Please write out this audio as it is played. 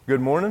Good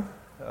morning.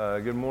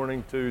 Good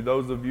morning to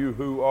those of you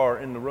who are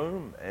in the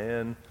room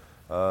and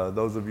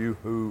those of you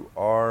who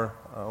are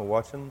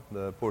watching,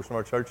 the portion of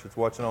our church that's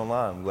watching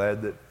online. I'm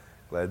glad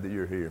that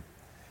you're here.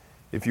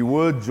 If you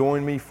would,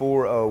 join me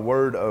for a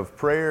word of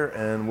prayer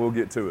and we'll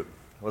get to it.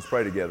 Let's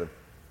pray together.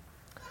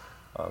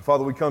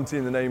 Father, we come to you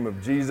in the name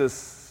of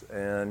Jesus,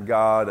 and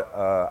God,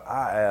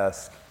 I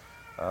ask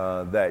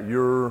that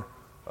your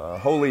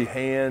holy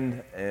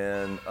hand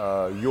and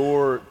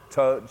your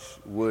touch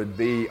would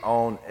be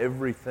on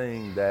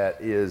everything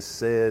that is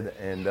said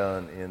and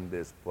done in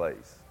this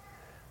place.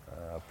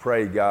 I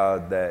pray,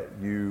 God, that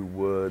you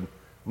would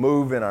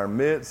move in our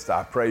midst.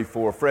 I pray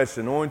for fresh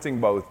anointing,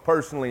 both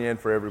personally and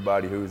for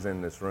everybody who's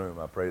in this room.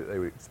 I pray that they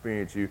would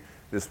experience you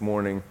this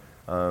morning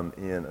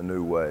in a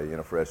new way, in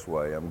a fresh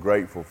way. I'm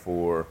grateful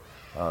for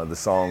the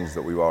songs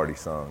that we've already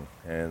sung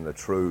and the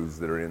truths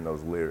that are in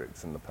those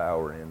lyrics and the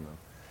power in them.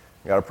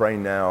 God, I pray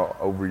now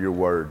over your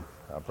word.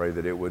 I pray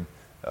that it would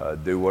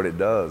do what it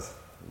does.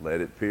 Let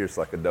it pierce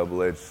like a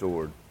double-edged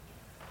sword.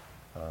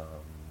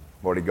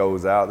 Lord, it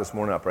goes out this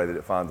morning. I pray that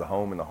it finds a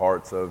home in the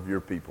hearts of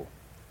your people.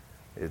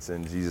 It's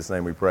in Jesus'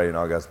 name we pray, and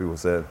all God's people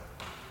said,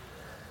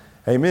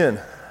 amen.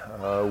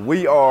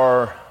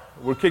 We're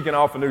kicking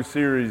off a new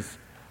series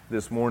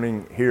this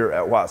morning here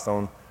at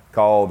Whitestone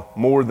called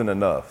More Than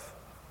Enough.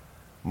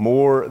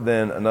 More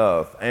Than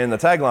Enough. And the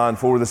tagline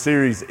for the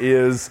series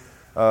is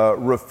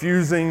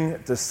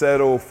refusing to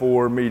settle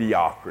for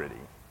mediocrity.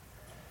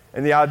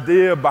 And the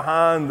idea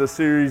behind the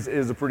series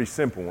is a pretty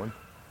simple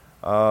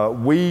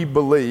one. We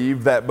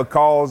believe that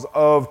because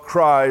of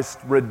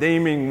Christ's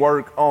redeeming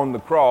work on the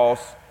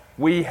cross,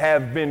 we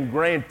have been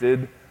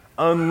granted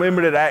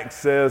unlimited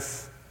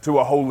access to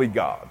a holy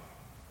God.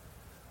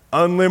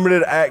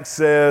 Unlimited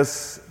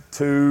access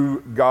to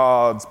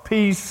God's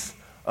peace,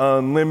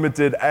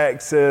 unlimited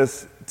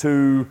access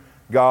to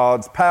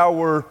God's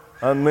power,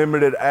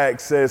 unlimited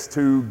access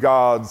to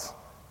God's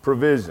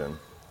provision.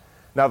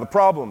 Now, the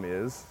problem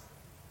is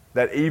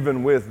that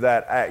even with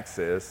that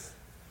access,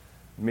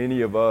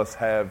 many of us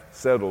have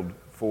settled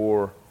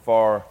for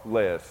far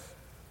less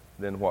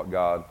than what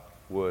God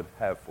would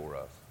have for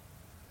us.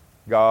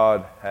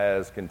 God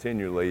has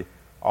continually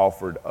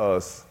offered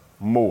us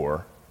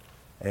more,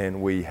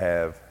 and we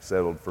have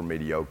settled for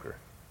mediocre.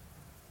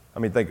 I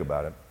mean, think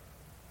about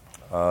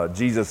it.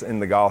 Jesus in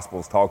the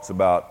Gospels talks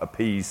about a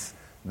peace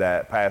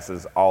that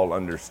passes all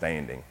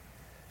understanding.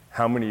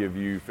 How many of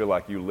you feel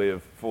like you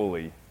live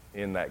fully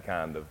in that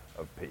kind of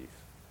peace?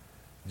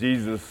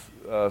 Jesus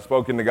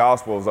spoke in the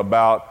Gospels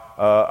about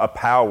a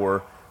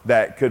power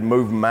that could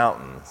move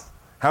mountains.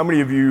 How many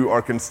of you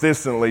are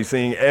consistently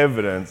seeing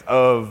evidence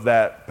of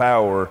that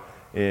power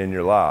in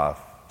your life?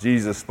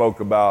 Jesus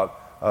spoke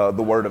about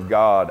the Word of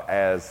God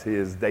as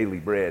his daily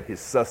bread, his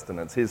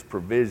sustenance, his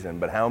provision.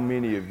 But how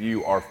many of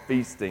you are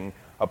feasting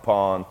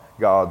upon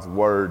God's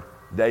Word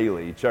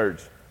daily?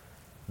 Church,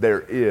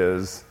 there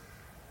is,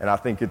 and I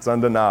think it's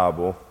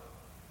undeniable,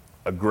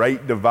 a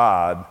great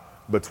divide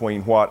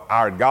between what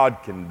our God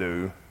can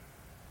do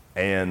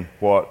and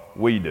what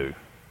we do.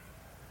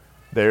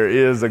 There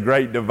is a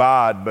great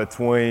divide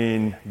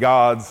between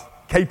God's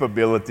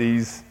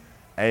capabilities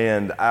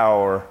and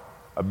our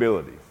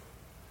abilities.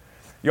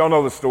 Y'all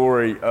know the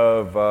story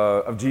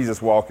of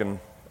Jesus walking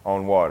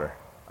on water.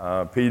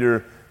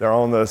 Peter, they're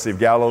on the Sea of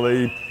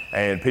Galilee,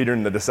 and Peter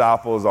and the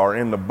disciples are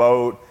in the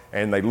boat,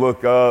 and they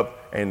look up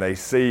and they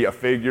see a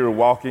figure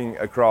walking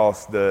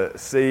across the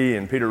sea,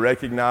 and Peter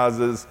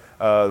recognizes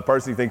the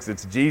person. He thinks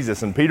it's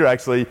Jesus, and Peter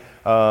actually,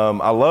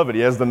 I love it,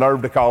 he has the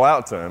nerve to call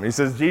out to him. He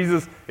says,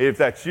 Jesus, if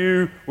that's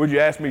you, would you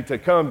ask me to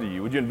come to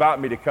you? Would you invite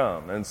me to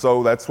come? And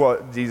so that's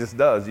what Jesus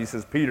does. He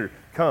says, Peter,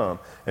 come.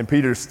 And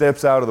Peter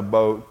steps out of the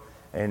boat,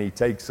 and he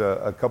takes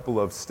a couple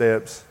of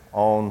steps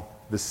on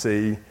the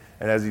sea.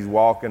 And as he's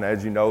walking,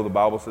 as you know, the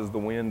Bible says the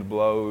wind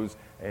blows,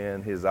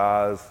 and his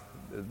eyes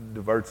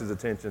diverts his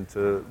attention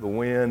to the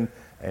wind,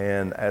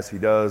 and as he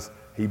does,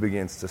 he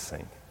begins to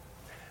sink.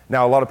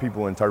 Now, a lot of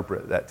people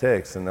interpret that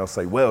text, and they'll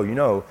say, well, you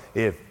know,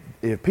 if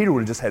Peter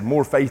would have just had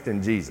more faith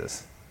in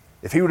Jesus,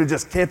 if he would have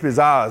just kept his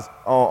eyes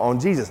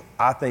on Jesus,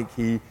 I think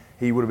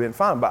he would have been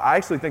fine. But I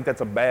actually think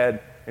that's a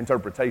bad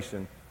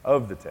interpretation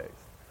of the text.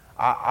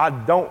 I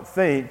don't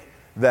think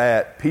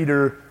that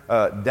Peter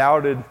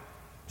doubted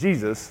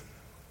Jesus.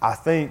 I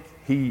think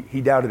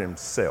he doubted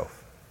himself.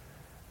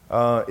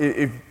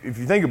 If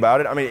you think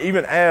about it, I mean,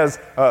 even as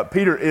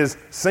Peter is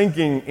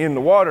sinking in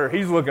the water,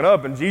 he's looking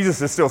up and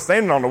Jesus is still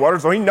standing on the water,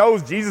 so he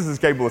knows Jesus is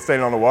capable of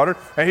standing on the water,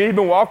 and he'd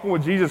been walking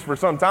with Jesus for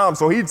some time,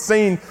 so he'd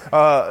seen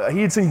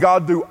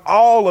God do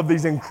all of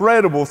these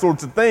incredible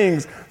sorts of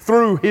things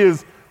through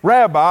his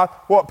rabbi.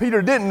 What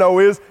Peter didn't know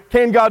is,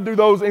 can God do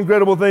those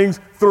incredible things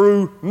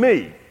through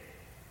me?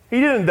 He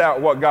didn't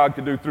doubt what God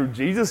could do through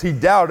Jesus. He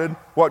doubted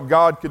what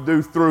God could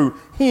do through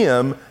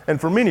him,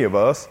 and for many of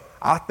us,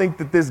 I think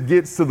that this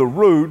gets to the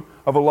root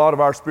of a lot of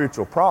our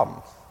spiritual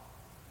problems.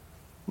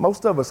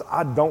 Most of us,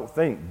 I don't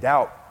think,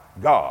 doubt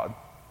God.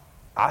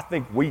 I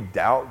think we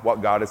doubt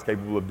what God is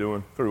capable of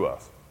doing through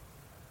us.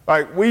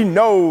 Like, we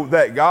know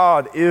that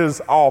God is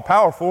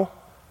all-powerful,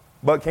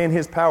 but can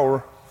his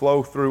power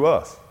flow through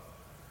us?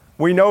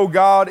 We know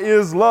God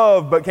is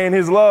love, but can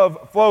his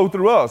love flow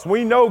through us?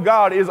 We know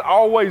God is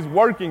always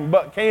working,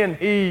 but can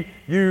he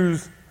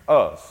use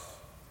us?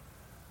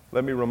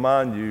 Let me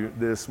remind you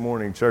this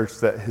morning, church,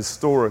 that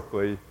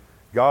historically,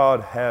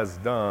 God has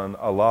done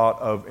a lot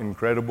of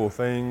incredible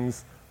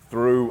things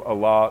through a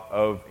lot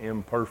of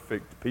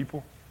imperfect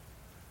people.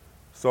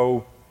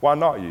 So why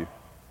not you?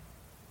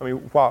 I mean,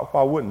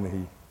 why wouldn't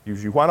he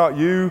use you? Why not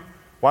you?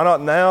 Why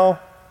not now?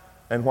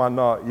 And why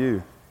not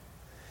you?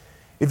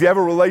 If you have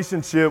a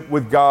relationship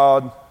with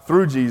God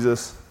through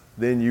Jesus,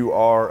 then you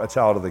are a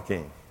child of the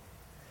King.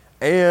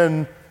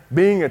 And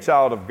being a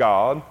child of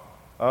God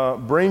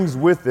brings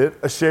with it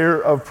a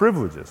share of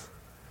privileges.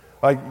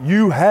 Like,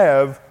 you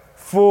have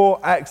full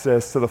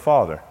access to the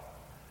Father.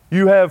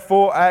 You have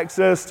full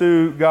access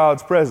to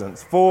God's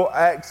presence, full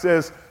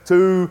access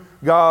to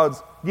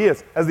God's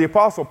gifts. As the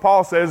Apostle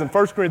Paul says in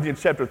 1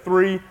 Corinthians chapter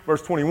 3,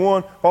 verse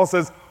 21, Paul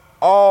says,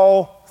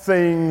 all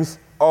things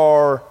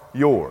are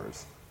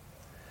yours.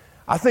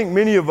 I think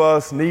many of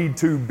us need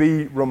to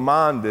be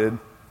reminded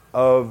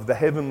of the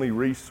heavenly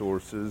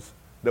resources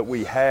that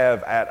we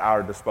have at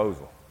our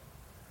disposal.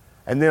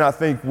 And then I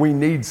think we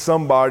need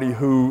somebody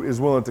who is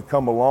willing to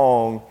come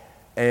along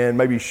and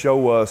maybe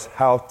show us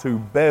how to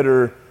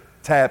better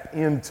tap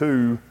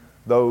into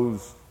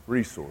those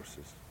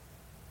resources.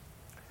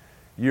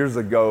 Years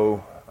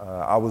ago,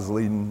 I was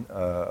leading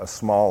a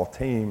small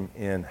team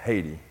in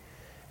Haiti.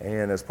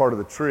 And as part of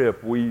the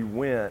trip, we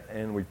went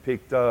and we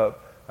picked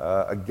up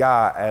a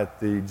guy at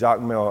the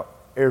Jacmel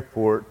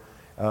Airport.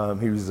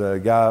 He was a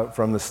guy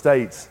from the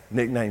States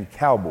nicknamed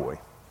Cowboy.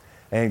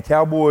 And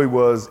Cowboy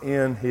was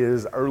in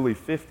his early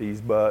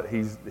 50s, but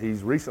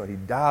he's recently, he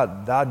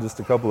died just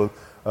a couple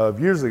of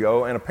years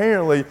ago. And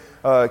apparently,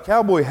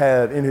 Cowboy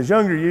had, in his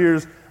younger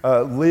years,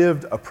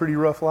 lived a pretty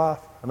rough life.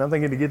 I mean, I'm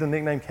thinking to get the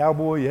nickname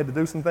Cowboy, you had to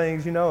do some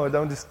things,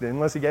 don't just,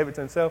 unless he gave it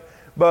to himself.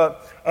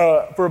 But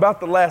for about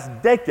the last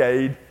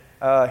decade,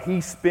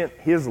 he spent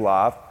his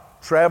life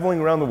traveling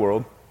around the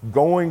world,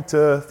 going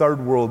to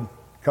third world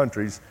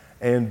countries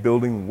and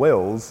building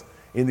wells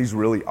in these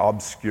really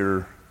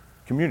obscure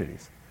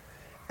communities.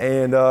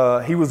 And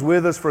he was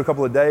with us for a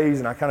couple of days,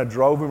 and I kind of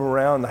drove him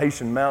around the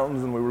Haitian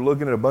mountains, and we were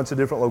looking at a bunch of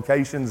different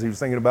locations. He was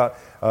thinking about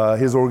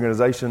his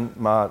organization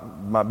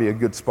might be a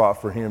good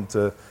spot for him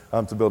to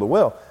build a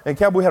well. And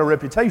Cowboy had a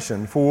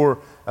reputation for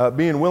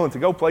being willing to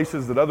go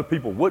places that other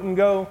people wouldn't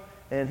go,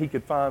 and he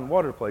could find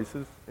water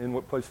places in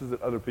places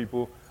that other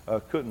people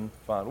couldn't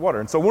find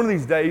water. And so one of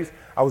these days,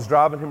 I was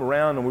driving him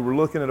around, and we were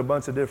looking at a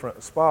bunch of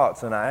different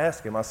spots, and I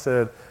asked him, I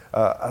said,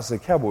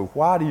 Cowboy,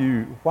 why do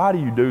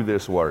you do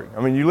this work?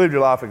 I mean, you lived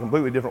your life a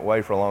completely different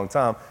way for a long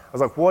time. I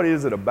was like, what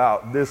is it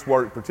about this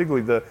work,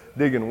 particularly the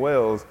digging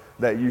wells,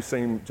 that you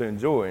seem to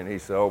enjoy? And he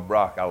said, oh,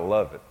 Brock, I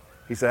love it.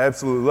 He said, I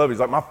absolutely love it. He's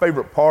like, my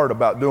favorite part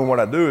about doing what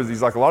I do is,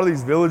 he's like, a lot of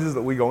these villages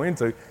that we go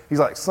into, he's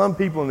like, some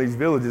people in these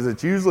villages,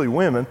 it's usually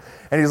women,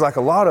 and he's like,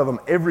 a lot of them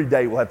every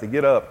day will have to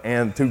get up,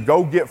 and to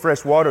go get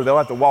fresh water, they'll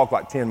have to walk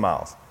like 10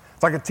 miles.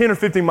 It's like a 10 or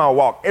 15 mile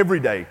walk every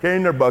day,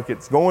 carrying their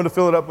buckets, going to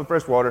fill it up with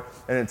fresh water,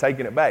 and then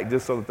taking it back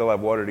just so that they'll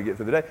have water to get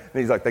through the day. And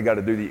he's like, they got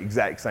to do the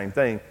exact same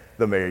thing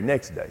the very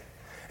next day.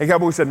 And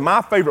Cowboy said,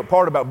 my favorite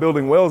part about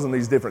building wells in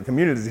these different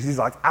communities is, he's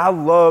like, I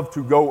love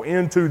to go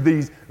into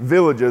these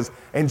villages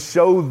and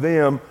show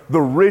them the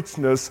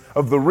richness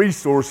of the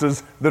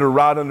resources that are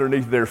right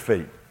underneath their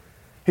feet.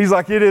 He's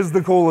like, it is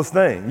the coolest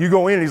thing. You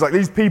go in, and he's like,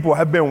 these people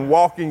have been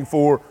walking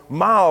for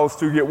miles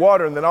to get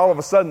water, and then all of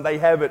a sudden they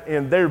have it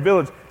in their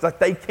village. It's like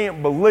they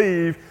can't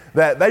believe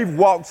that they've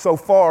walked so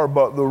far,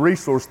 but the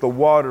resource, the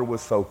water,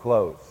 was so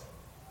close.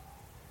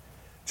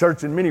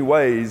 Church, in many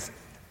ways,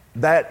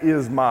 that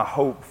is my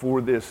hope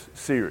for this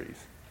series.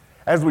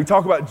 As we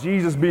talk about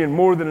Jesus being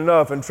more than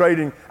enough and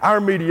trading our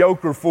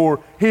mediocre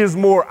for his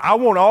more, I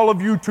want all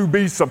of you to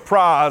be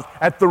surprised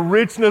at the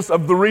richness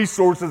of the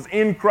resources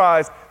in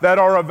Christ that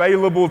are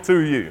available to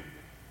you.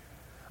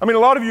 I mean, a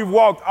lot of you have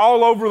walked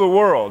all over the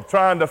world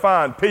trying to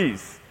find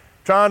peace,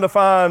 trying to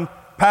find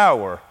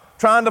power,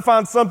 trying to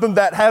find something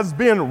that has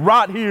been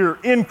right here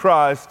in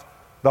Christ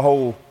the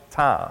whole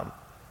time.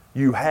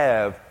 You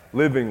have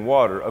living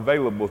water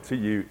available to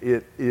you.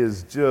 It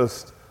is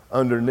just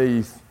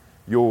underneath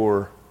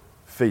your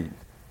feet.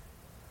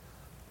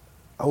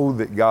 Oh,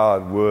 that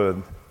God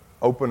would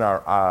open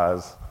our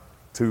eyes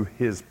to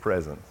his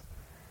presence,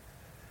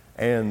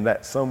 and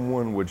that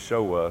someone would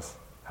show us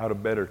how to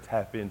better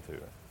tap into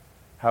it,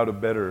 how to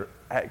better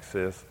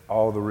access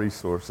all the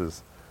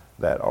resources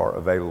that are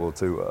available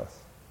to us.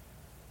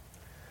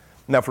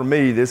 Now, for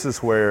me, this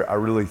is where I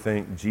really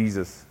think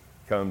Jesus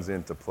comes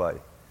into play.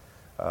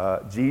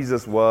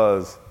 Jesus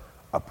was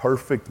a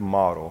perfect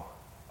model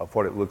of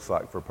what it looks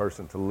like for a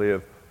person to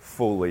live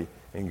fully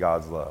in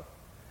God's love.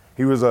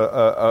 He was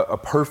a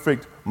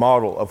perfect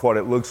model of what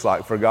it looks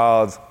like for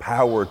God's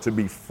power to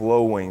be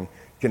flowing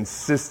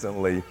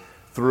consistently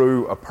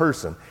through a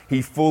person.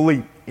 He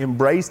fully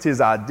embraced his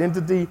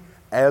identity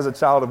as a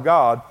child of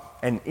God,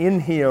 and in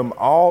him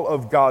all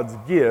of God's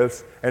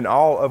gifts and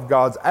all of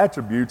God's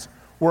attributes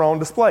were on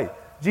display.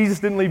 Jesus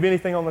didn't leave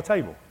anything on the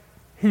table.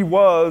 He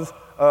was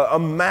a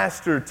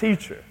master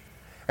teacher.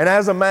 And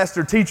as a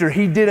master teacher,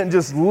 he didn't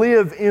just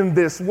live in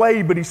this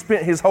way, but he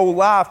spent his whole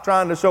life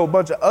trying to show a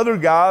bunch of other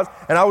guys,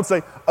 and I would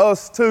say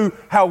us too,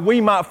 how we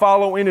might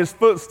follow in his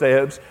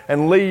footsteps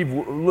and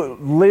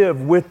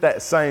live with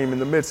that same, in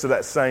the midst of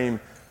that same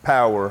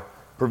power,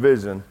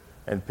 provision,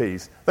 and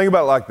peace. Think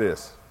about it like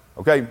this,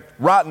 okay?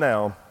 Right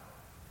now,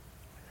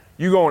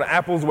 you go on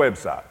Apple's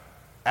website,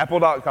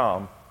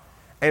 apple.com,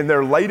 and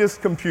their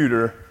latest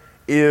computer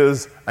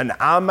is an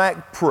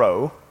iMac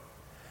Pro,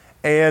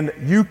 and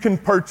you can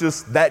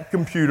purchase that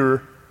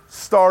computer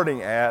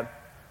starting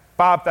at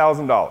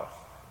 $5,000.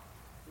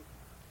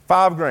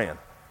 $5,000.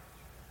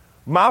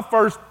 My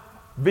first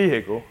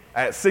vehicle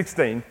at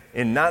 16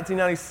 in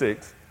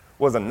 1996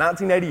 was a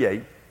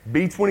 1988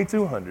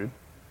 B2200,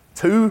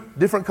 2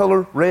 different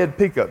color red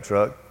pickup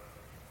truck.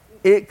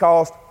 It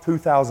cost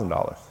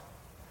 $2,000.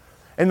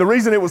 And the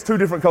reason it was 2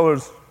 different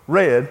colors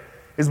red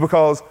is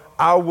because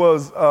I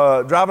was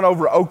driving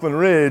over Oakland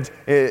Ridge,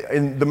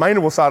 in the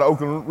Maynardville side of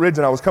Oakland Ridge,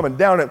 and I was coming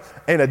down it,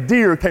 and a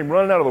deer came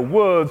running out of the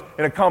woods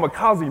in a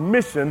kamikaze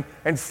mission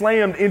and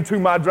slammed into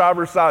my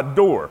driver's side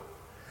door.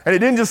 And it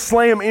didn't just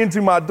slam into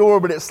my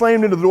door, but it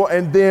slammed into the door,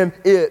 and then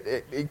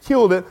it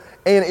killed it,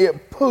 and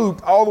it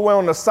pooped all the way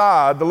on the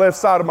side, the left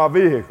side of my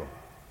vehicle.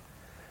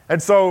 And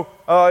so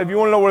if you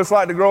want to know what it's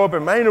like to grow up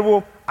in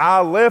Maynardville,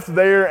 I left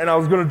there and I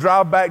was going to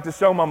drive back to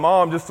show my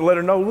mom just to let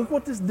her know, look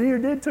what this deer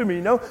did to me,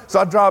 you know? So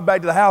I drive back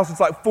to the house. It's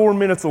like 4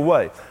 minutes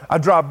away. I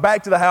drive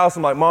back to the house.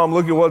 I'm like, Mom,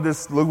 look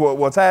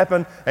what's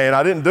happened. And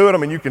I didn't do it. I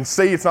mean, you can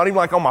see it's not even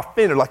like on my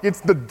fender. Like it's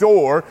the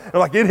door. And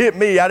like it hit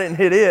me. I didn't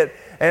hit it.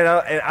 And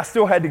I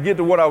still had to get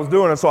to what I was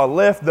doing. And so I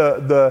left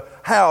the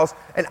house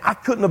and I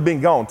couldn't have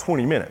been gone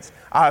 20 minutes.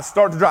 I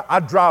start to drive. I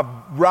drive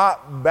right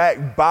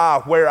back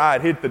by where I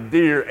had hit the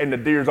deer and the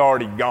deer's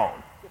already gone.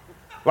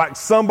 Like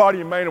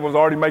somebody in Maynard was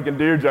already making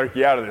deer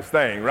jerky out of this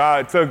thing, right?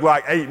 It took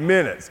like 8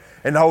 minutes,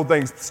 and the whole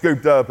thing's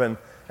scooped up and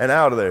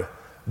out of there.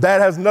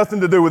 That has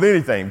nothing to do with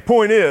anything.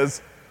 Point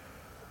is,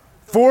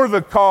 for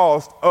the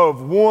cost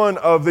of one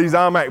of these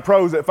iMac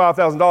Pros at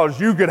 $5,000,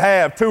 you could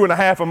have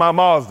 2.5 of my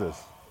Mazdas.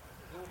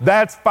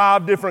 That's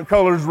 5 different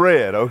colors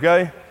red,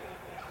 okay?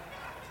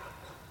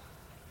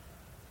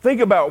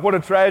 Think about what a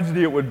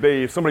tragedy it would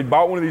be if somebody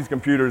bought one of these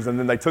computers and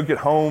then they took it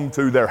home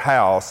to their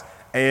house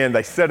and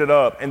they set it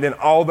up, and then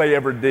all they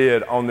ever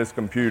did on this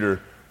computer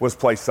was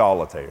play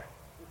solitaire.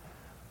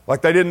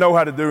 Like they didn't know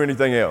how to do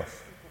anything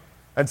else.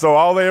 And so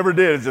all they ever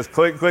did is just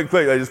click, click,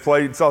 click. They just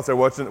played solitaire,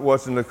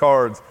 watching the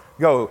cards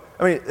go.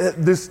 I mean,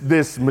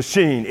 this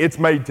machine, it's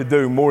made to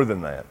do more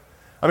than that.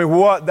 I mean,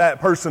 what that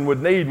person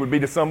would need would be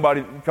to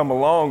somebody come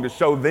along to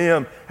show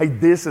them, hey,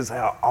 this is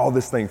how all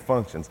this thing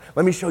functions.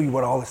 Let me show you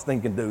what all this thing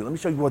can do. Let me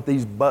show you what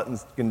these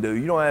buttons can do.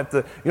 You don't have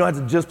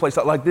to just play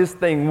something. Like this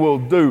thing will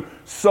do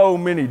so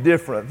many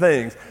different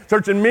things.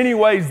 Church, in many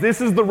ways, this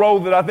is the role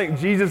that I think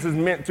Jesus is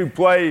meant to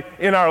play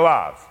in our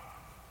lives.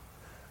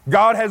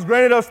 God has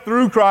granted us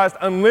through Christ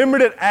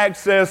unlimited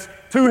access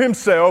to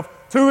himself,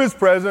 to his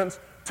presence,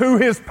 to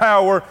his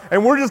power,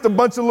 and we're just a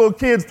bunch of little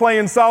kids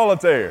playing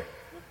solitaire.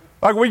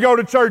 Like we go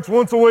to church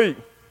once a week,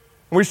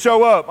 and we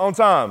show up on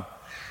time.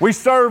 We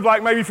serve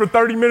like maybe for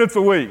 30 minutes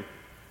a week.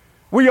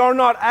 We are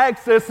not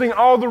accessing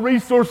all the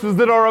resources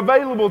that are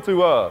available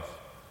to us.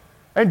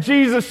 And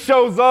Jesus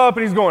shows up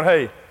and he's going,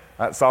 hey,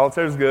 that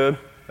solitaire's good.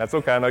 That's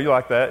okay, I know you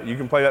like that. You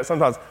can play that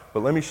sometimes.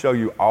 But let me show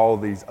you all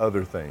these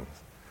other things.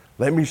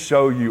 Let me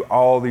show you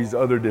all these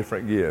other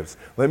different gifts.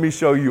 Let me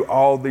show you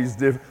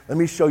let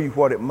me show you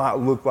what it might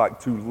look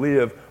like to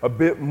live a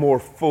bit more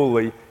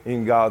fully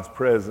in God's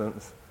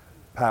presence,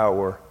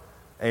 power,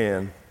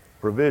 and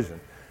provision.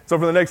 So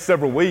for the next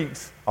several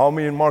weeks, all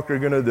me and Mark are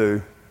going to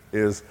do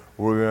is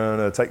we're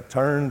going to take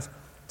turns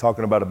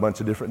talking about a bunch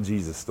of different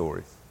Jesus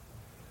stories.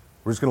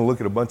 We're just going to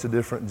look at a bunch of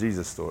different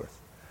Jesus stories.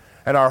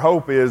 And our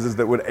hope is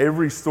that with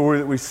every story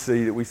that we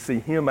see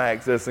him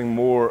accessing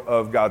more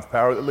of God's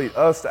power, that lead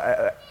us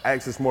to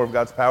access more of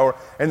God's power,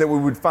 and that we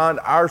would find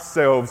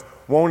ourselves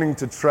wanting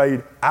to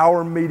trade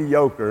our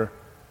mediocre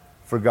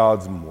for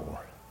God's more.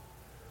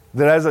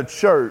 That as a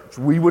church,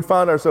 we would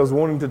find ourselves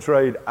wanting to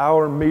trade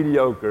our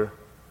mediocre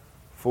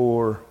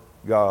for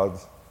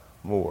God's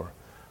more.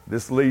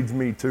 This leads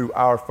me to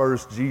our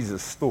first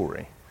Jesus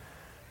story.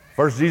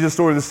 First Jesus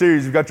story of the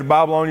series. You've got your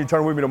Bible on, you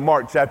turn with me to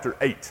Mark chapter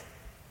 8.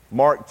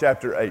 Mark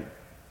chapter 8.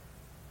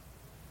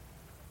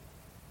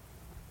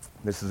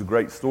 This is a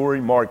great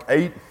story, Mark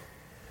 8.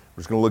 We're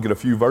just going to look at a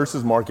few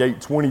verses, Mark 8,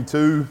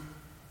 22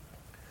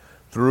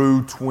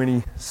 through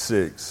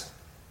 26.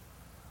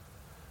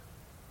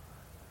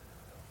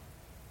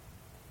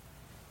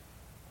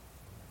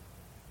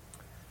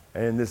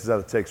 And this is how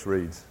the text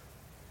reads.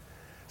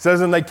 It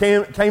says, and they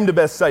came to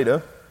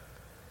Bethsaida,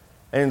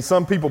 and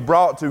some people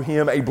brought to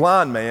him a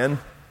blind man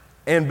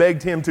and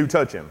begged him to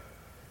touch him.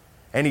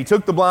 And he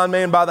took the blind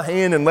man by the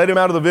hand and led him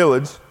out of the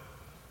village.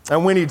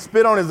 And when he'd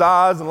spit on his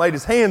eyes and laid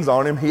his hands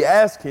on him, he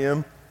asked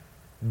him,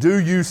 do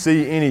you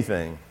see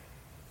anything?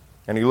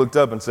 And he looked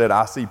up and said,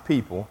 I see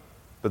people,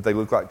 but they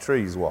look like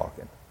trees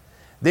walking.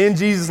 Then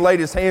Jesus laid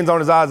his hands on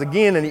his eyes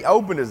again, and he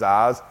opened his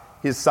eyes.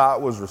 His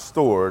sight was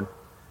restored,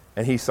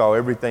 and he saw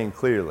everything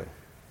clearly.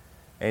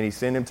 And he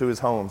sent him to his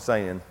home,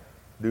 saying,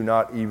 do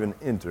not even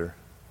enter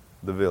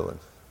the village.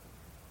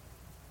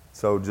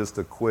 So just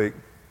a quick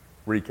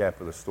recap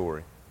of the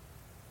story.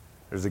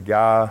 There's a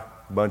guy,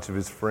 a bunch of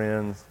his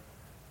friends,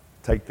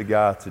 take the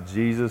guy to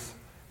Jesus.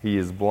 He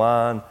is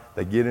blind.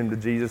 They get him to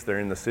Jesus. They're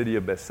in the city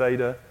of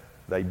Bethsaida.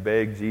 They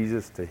beg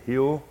Jesus to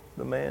heal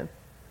the man.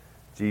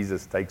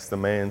 Jesus takes the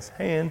man's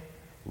hand,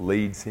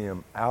 leads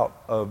him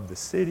out of the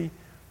city,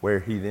 where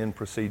he then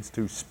proceeds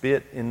to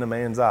spit in the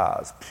man's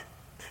eyes.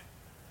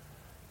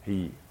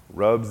 He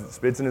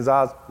spits in his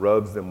eyes,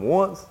 rubs them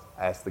once,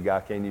 asks the guy,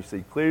 can you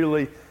see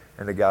clearly?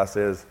 And the guy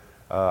says,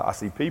 I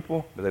see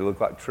people, but they look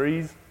like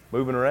trees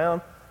moving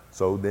around.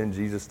 So then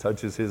Jesus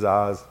touches his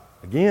eyes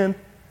again,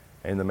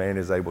 and the man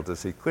is able to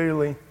see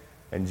clearly.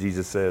 And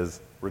Jesus says,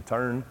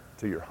 return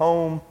to your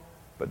home,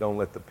 but don't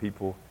let the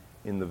people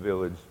in the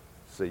village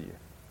see you.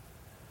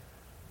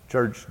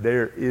 Church,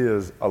 there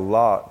is a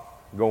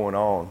lot going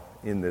on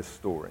in this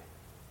story.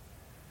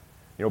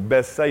 You know,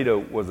 Bethsaida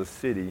was a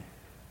city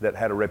that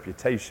had a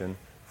reputation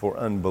for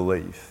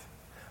unbelief.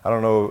 I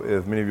don't know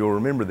if many of you will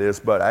remember this,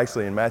 but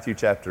actually in Matthew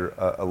chapter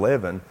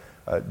 11,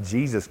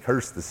 Jesus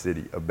cursed the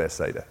city of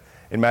Bethsaida.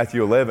 In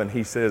Matthew 11,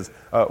 he says,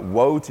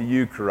 woe to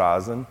you,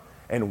 Chorazin,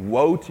 and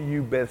woe to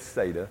you,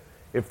 Bethsaida.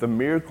 If the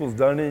miracles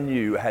done in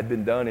you had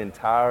been done in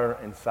Tyre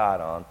and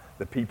Sidon,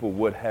 the people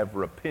would have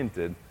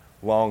repented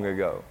long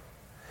ago.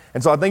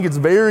 And so I think it's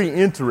very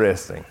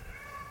interesting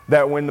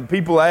that when the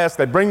people ask,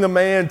 they bring the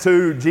man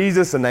to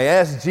Jesus and they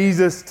ask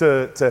Jesus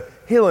to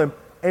heal him.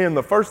 And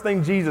the first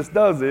thing Jesus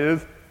does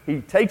is he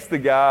takes the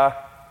guy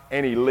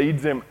and he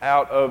leads him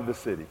out of the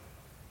city.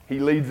 He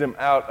leads him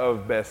out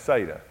of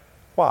Bethsaida.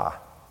 Why?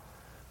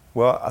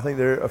 Well, I think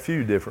there are a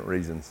few different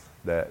reasons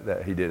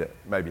that he did it,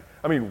 maybe.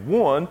 I mean,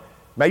 one,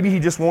 maybe he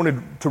just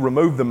wanted to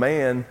remove the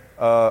man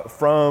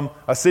from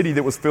a city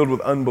that was filled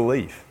with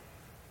unbelief.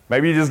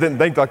 Maybe he just didn't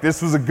think like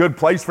this was a good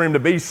place for him to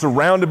be,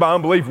 surrounded by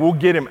unbelief. We'll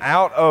get him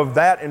out of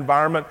that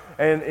environment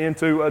and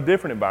into a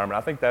different environment.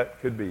 I think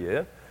that could be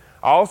it.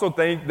 I also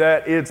think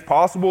that it's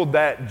possible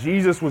that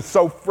Jesus was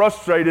so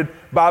frustrated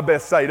by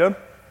Bethsaida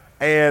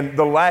and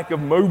the lack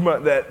of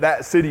movement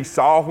that city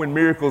saw when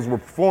miracles were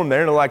performed there,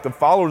 and the lack of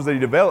followers that he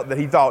developed, that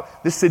he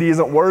thought, this city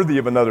isn't worthy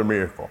of another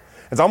miracle.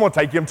 And so I'm going to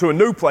take him to a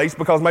new place,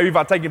 because maybe if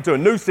I take him to a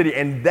new city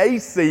and they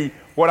see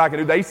what I can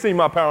do, they see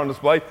my power on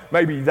display,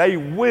 maybe they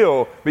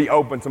will be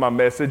open to my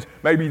message.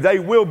 Maybe they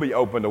will be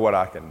open to what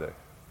I can do.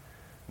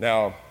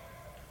 Now,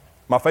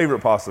 my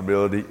favorite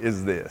possibility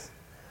is this.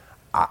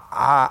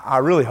 I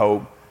really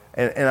hope,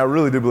 and I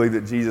really do believe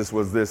that Jesus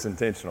was this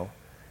intentional,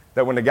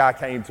 that when the guy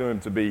came to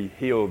him to be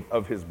healed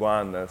of his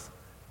blindness,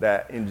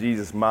 that in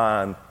Jesus'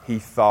 mind, he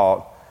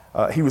thought,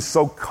 he was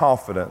so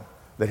confident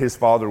that his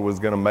Father was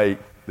going to make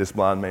this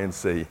blind man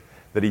see,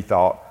 that he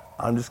thought,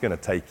 I'm just going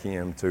to take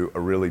him to a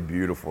really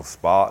beautiful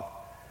spot,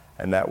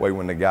 and that way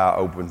when the guy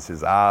opens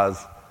his eyes,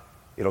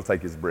 it'll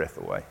take his breath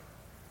away.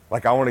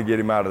 Like, I want to get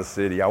him out of the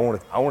city. I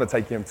want to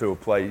take him to a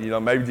place. You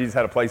know, maybe Jesus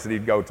had a place that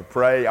he'd go to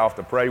pray. Off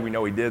to pray, we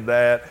know he did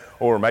that.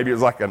 Or maybe it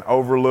was like an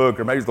overlook,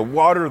 or maybe it's the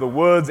water or the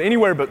woods,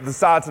 anywhere but the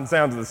sights and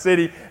sounds of the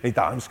city. And he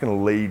thought, I want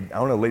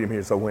to lead him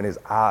here so when his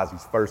eyes,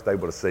 he's first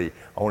able to see,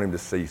 I want him to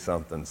see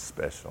something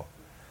special.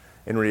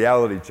 In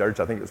reality, church,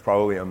 I think it's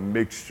probably a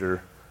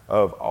mixture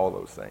of all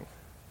those things.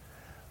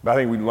 But I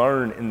think we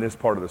learn in this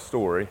part of the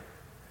story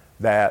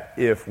that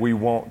if we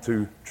want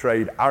to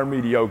trade our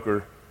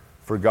mediocre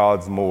for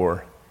God's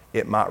more,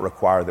 it might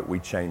require that we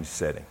change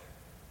setting.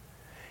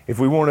 If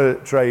we want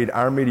to trade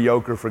our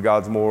mediocre for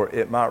God's more,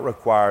 it might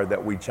require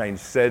that we change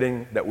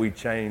setting, that we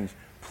change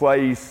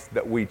place,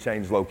 that we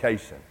change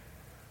location.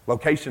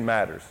 Location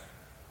matters.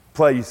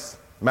 Place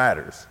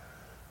matters.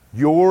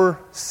 Your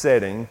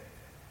setting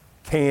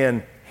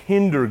can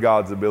hinder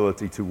God's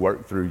ability to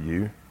work through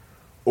you,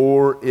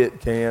 or it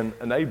can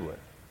enable it.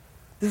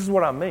 This is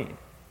what I mean.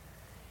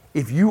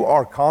 If you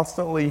are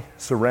constantly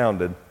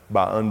surrounded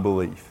by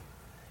unbelief,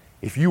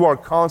 if you are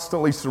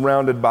constantly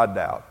surrounded by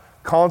doubt,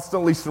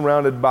 constantly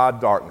surrounded by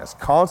darkness,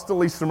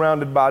 constantly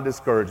surrounded by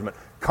discouragement,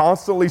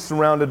 constantly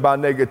surrounded by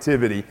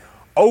negativity,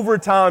 over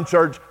time,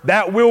 church,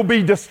 that will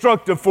be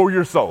destructive for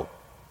your soul.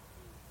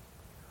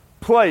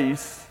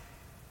 Place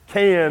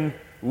can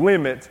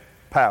limit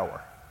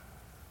power.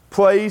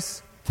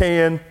 Place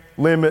can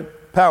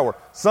limit power.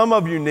 Some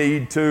of you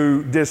need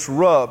to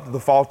disrupt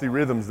the faulty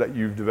rhythms that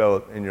you've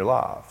developed in your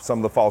life, some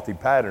of the faulty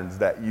patterns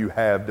that you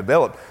have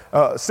developed,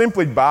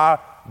 simply by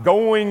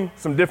going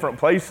some different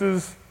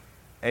places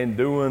and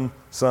doing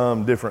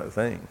some different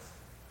things.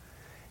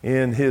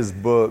 In his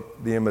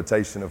book, The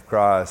Imitation of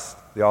Christ,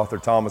 the author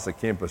Thomas à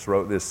Kempis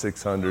wrote this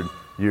 600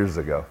 years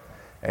ago.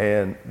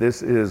 And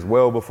this is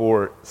well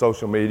before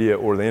social media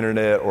or the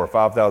internet or a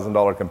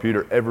 $5,000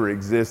 computer ever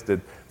existed,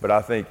 but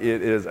I think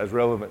it is as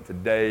relevant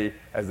today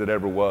as it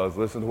ever was.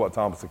 Listen to what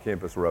Thomas à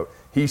Kempis wrote.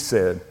 He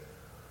said,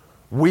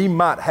 "We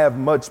might have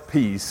much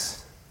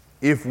peace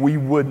if we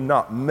would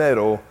not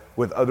meddle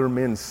with other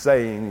men's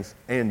sayings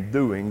and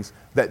doings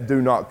that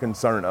do not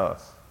concern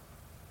us?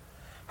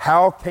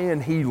 How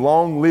can he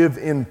long live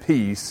in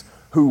peace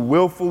who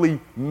willfully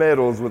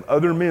meddles with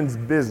other men's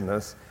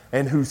business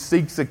and who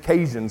seeks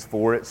occasions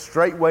for it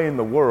straightway in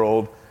the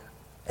world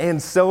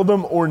and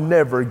seldom or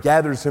never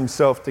gathers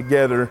himself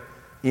together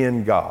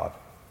in God?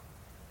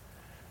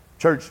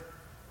 Church,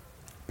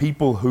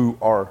 people who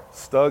are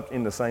stuck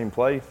in the same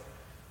place,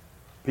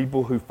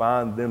 people who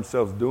find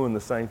themselves doing the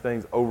same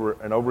things over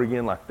and over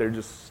again, like they're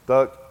just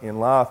stuck in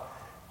life,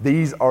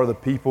 these are the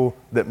people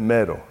that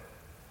meddle.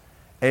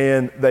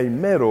 And they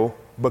meddle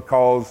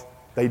because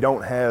they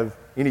don't have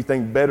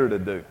anything better to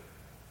do.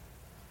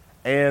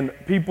 And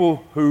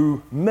people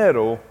who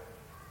meddle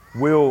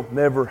will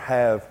never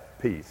have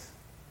peace,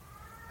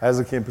 as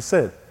Akimpa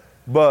said.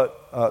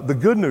 But the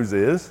good news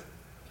is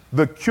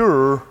the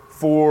cure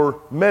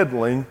for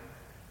meddling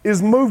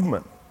is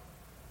movement.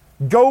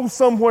 Go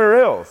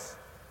somewhere else.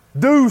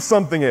 Do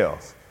something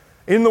else.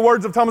 In the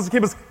words of Thomas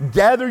Akimpa,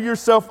 gather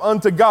yourself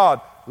unto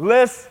God.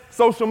 Less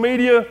social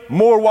media,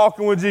 more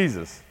walking with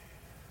Jesus.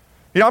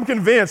 I'm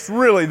convinced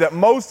really that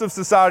most of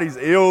society's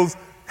ills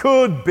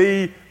could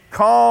be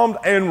calmed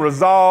and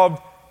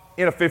resolved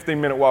in a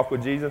 15-minute walk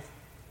with Jesus.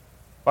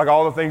 Like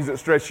all the things that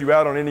stress you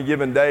out on any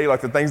given day,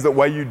 like the things that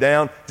weigh you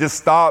down, just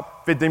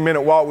stop,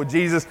 15-minute walk with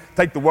Jesus,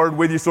 take the word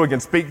with you so he can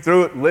speak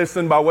through it,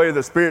 listen by way of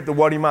the Spirit to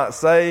what he might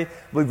say. I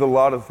believe a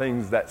lot of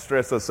things that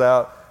stress us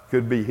out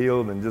could be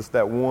healed in just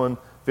that one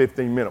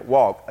 15-minute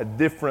walk. A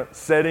different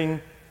setting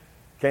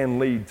can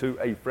lead to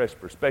a fresh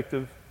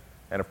perspective,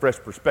 and a fresh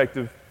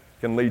perspective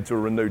can lead to a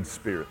renewed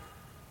spirit.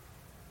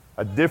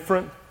 A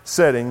different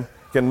setting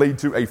can lead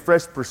to a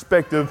fresh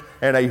perspective,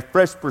 and a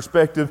fresh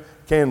perspective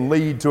can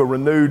lead to a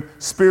renewed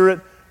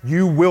spirit.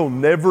 You will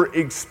never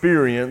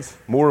experience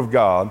more of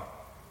God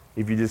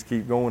if you just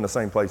keep going the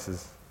same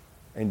places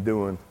and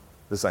doing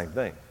the same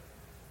thing.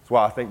 That's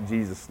why I think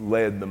Jesus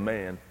led the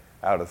man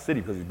out of the city,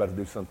 because he's about to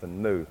do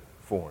something new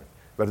for him,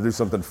 about to do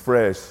something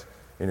fresh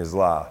in his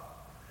life.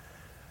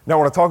 Now I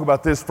want to talk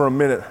about this for a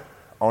minute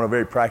on a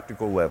very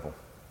practical level.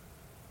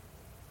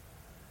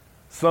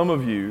 Some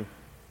of you,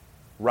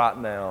 right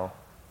now,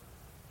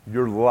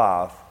 your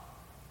life,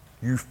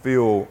 you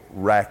feel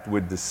racked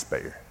with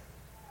despair.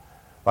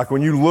 Like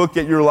when you look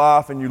at your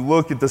life and you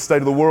look at the state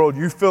of the world,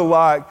 you feel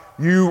like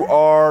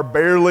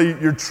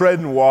you're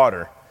treading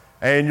water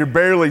and you're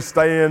barely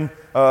staying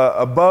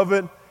above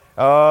it.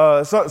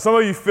 Some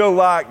of you feel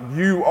like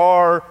you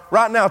are,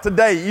 right now,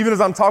 today, even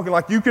as I'm talking,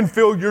 like you can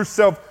feel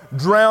yourself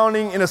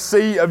drowning in a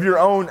sea of your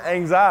own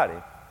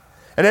anxiety.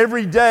 And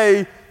every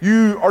day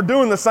you are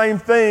doing the same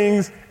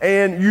things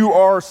and you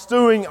are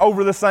stewing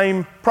over the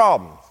same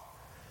problems.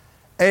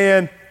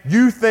 And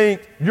you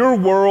think your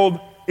world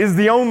is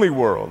the only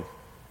world.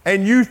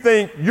 And you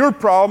think your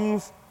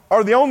problems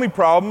are the only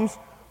problems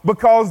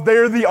because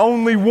they're the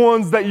only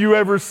ones that you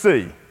ever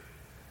see.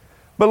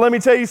 But let me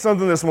tell you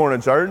something this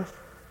morning, church.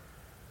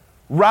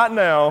 Right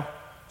now,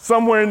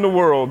 somewhere in the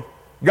world,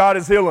 God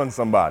is healing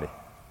somebody.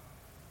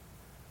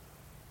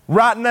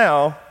 Right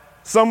now,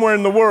 somewhere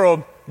in the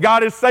world,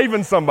 God is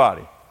saving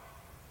somebody.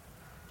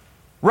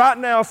 Right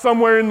now,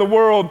 somewhere in the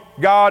world,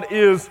 God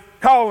is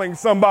calling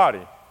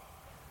somebody.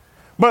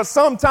 But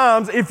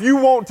sometimes, if you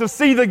want to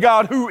see the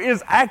God who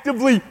is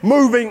actively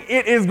moving,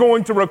 it is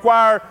going to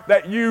require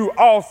that you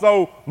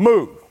also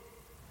move.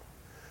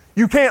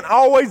 You can't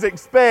always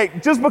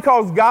expect, just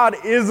because God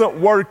isn't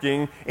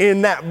working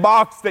in that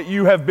box that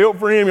you have built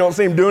for him, you don't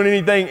see him doing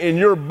anything in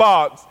your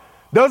box,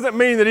 doesn't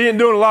mean that he isn't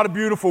doing a lot of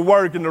beautiful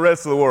work in the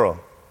rest of the world.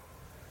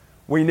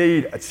 We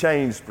need a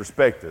changed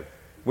perspective.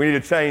 We need a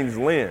changed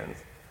lens.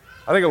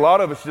 I think a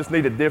lot of us just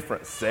need a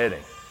different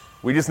setting.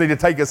 We just need to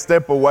take a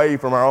step away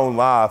from our own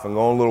life and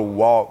go on a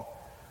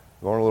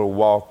little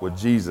walk with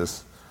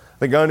Jesus. I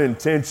think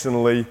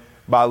unintentionally,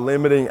 by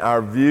limiting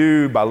our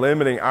view, by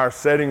limiting our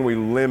setting, we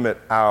limit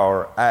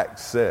our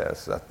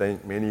access. I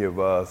think many of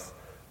us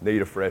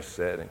need a fresh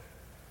setting,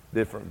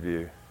 different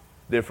view,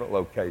 different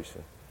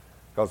location,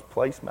 because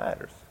place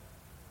matters.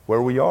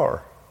 Where we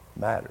are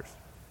matters.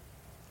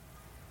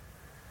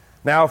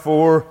 Now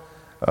for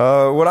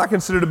what I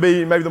consider to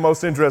be maybe the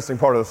most interesting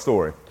part of the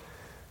story.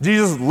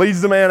 Jesus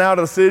leads the man out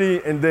of the city,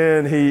 and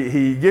then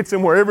he gets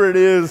him wherever it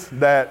is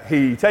that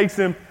he takes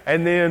him,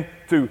 and then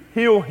to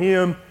heal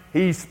him,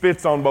 he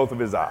spits on both of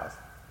his eyes.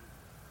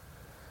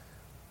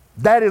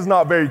 That is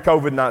not very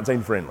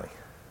COVID-19 friendly.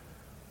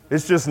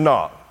 It's just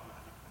not.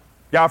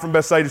 Guy from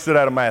Bethsaida should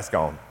have had a mask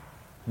on.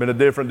 Been a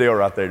different deal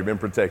right there. He'd been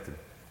protected.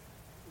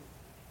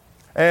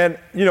 And,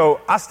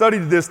 I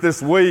studied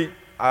this week,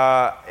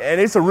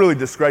 and it's a really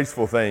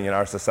disgraceful thing in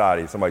our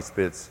society if somebody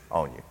spits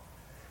on you.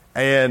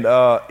 And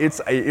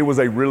it was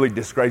a really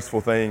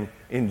disgraceful thing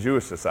in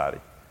Jewish society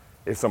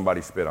if somebody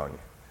spit on you.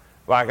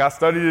 Like I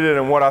studied it,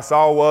 and what I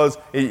saw was,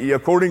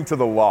 according to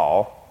the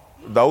law,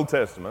 the Old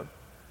Testament,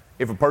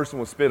 if a person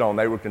was spit on,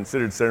 they were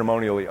considered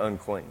ceremonially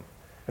unclean.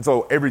 And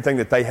so everything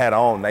that they had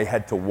on, they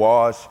had to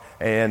wash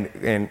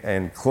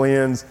and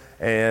cleanse,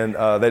 and they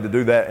had to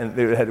do that. And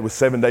it was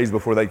 7 days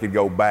before they could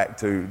go back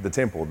to the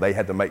temple. They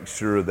had to make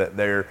sure that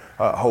their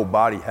whole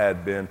body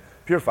had been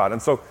purified.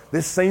 And so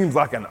this seems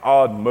like an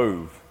odd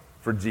move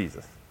for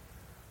Jesus.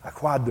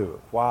 Like, why do it?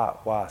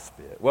 Why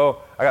spit?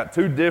 Well, I got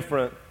two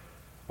different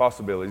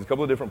possibilities, a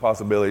couple of different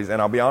possibilities,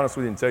 and I'll be honest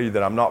with you and tell you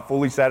that I'm not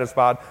fully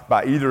satisfied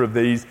by either of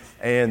these,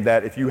 and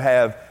that if you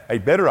have a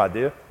better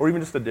idea or even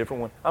just a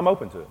different one, I'm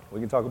open to it. We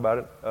can talk about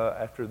it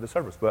after the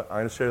service, but I'm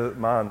going to share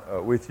mine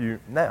with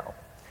you now.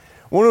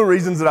 One of the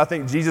reasons that I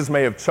think Jesus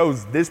may have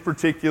chose this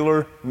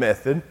particular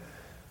method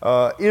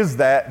is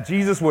that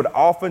Jesus would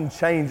often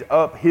change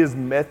up his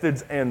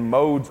methods and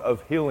modes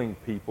of healing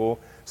people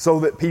so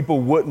that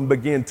people wouldn't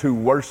begin to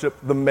worship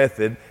the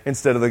method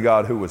instead of the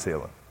God who was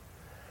healing.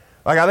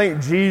 Like, I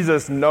think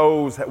Jesus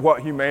knows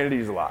what humanity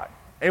is like.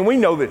 And we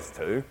know this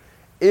too.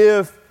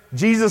 If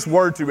Jesus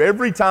were to,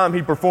 every time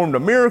he performed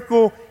a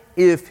miracle,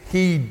 if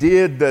he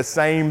did the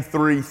same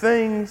three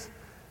things,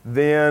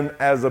 then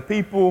as a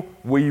people,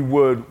 we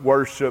would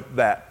worship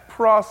that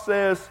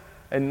process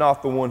and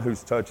not the one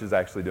whose touch is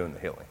actually doing the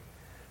healing.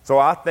 So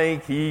I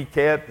think he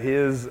kept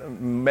his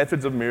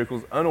methods of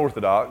miracles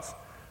unorthodox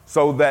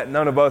so that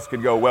none of us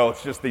could go, well,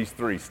 it's just these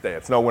three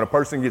steps. No, when a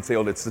person gets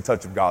healed, it's the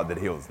touch of God that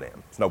heals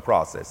them. It's no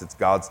process. It's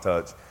God's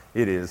touch.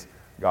 It is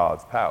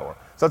God's power.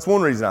 So that's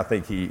one reason I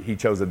think he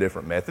chose a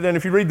different method. And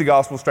if you read the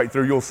gospel straight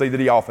through, you'll see that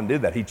he often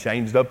did that. He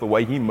changed up the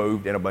way he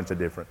moved in a bunch of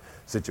different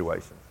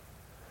situations.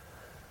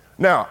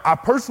 Now, I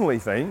personally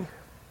think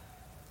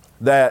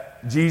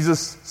that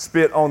Jesus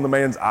spit on the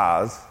man's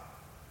eyes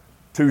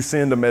to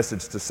send a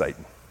message to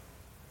Satan.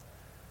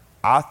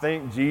 I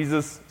think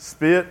Jesus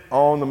spit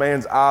on the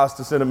man's eyes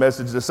to send a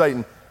message to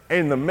Satan.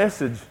 And the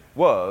message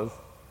was,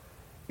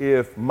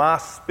 if my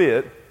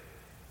spit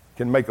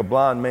can make a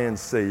blind man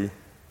see,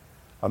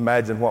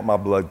 imagine what my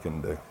blood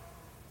can do.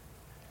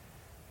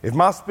 If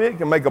my spit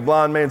can make a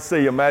blind man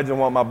see, imagine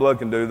what my blood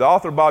can do. The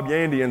author Bob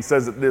Yandian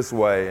says it this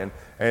way,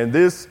 and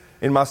this,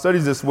 in my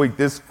studies this week,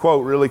 this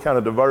quote really kind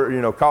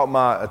of caught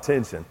my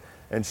attention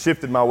and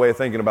shifted my way of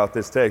thinking about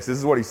this text. This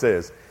is what he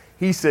says.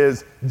 He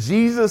says,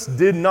 Jesus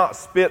did not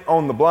spit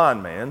on the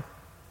blind man.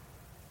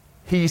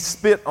 He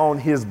spit on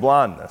his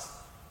blindness.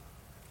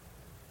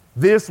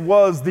 This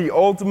was the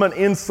ultimate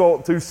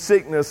insult to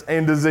sickness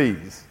and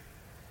disease.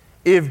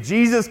 If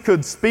Jesus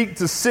could speak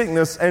to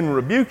sickness and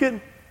rebuke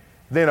it,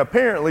 then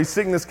apparently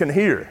sickness can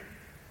hear.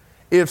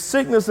 If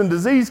sickness and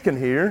disease can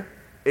hear,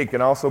 it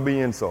can also be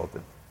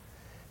insulted.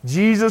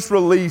 Jesus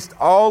released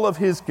all of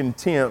his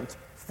contempt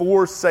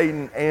for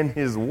Satan and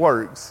his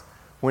works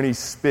when he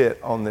spit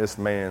on this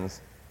man's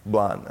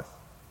blindness.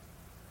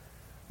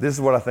 This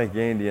is what I think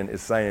Yandian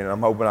is saying.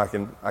 I'm hoping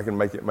I can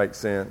make it make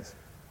sense.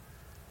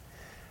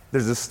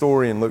 There's a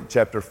story in Luke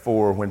chapter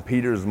 4 when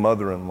Peter's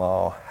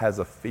mother-in-law has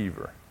a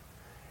fever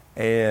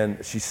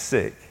and she's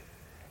sick.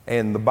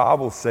 And the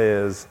Bible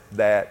says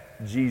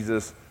that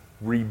Jesus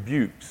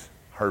rebukes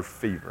her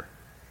fever.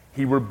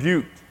 He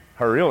rebuked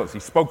her illness. He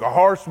spoke a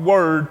harsh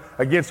word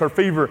against her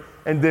fever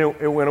and then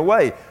it went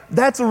away.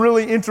 That's a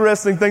really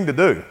interesting thing to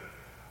do.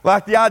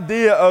 Like the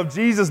idea of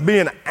Jesus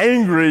being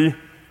angry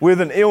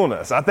with an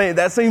illness. I think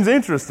that seems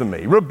interesting to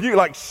me. Rebuke,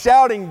 like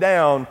shouting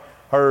down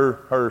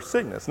her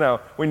sickness.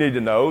 Now, we need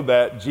to know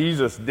that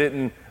Jesus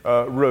didn't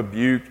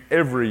rebuke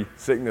every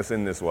sickness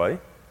in this way,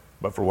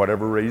 but for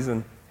whatever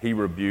reason, he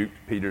rebuked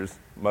Peter's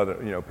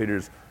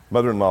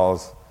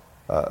mother-in-law's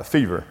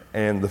fever,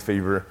 and the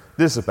fever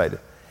dissipated.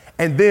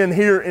 And then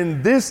here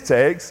in this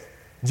text,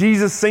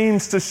 Jesus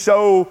seems to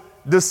show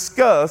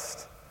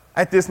disgust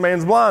at this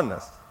man's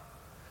blindness.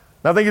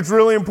 Now, I think it's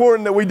really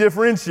important that we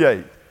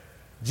differentiate.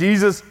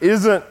 Jesus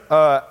isn't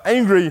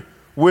angry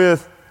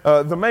with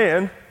the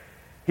man.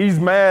 He's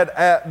mad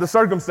at the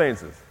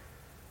circumstances.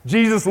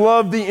 Jesus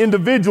loved the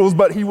individuals,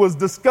 but he was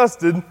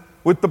disgusted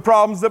with the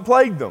problems that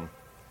plagued them.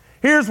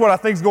 Here's what I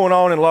think is going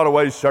on in a lot of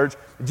ways, church.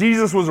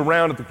 Jesus was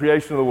around at the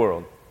creation of the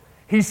world.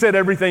 He set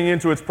everything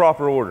into its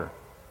proper order.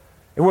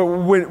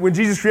 And when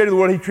Jesus created the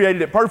world, he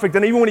created it perfect.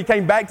 And even when he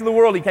came back to the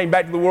world, he came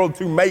back to the world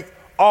to make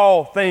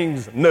all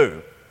things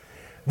new.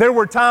 There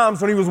were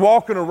times when he was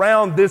walking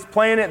around this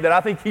planet that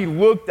I think he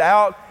looked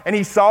out and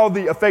he saw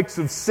the effects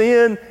of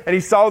sin and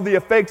he saw the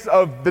effects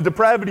of the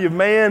depravity of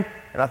man,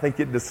 and I think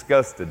it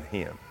disgusted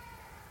him.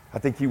 I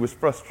think he was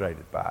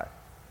frustrated by it.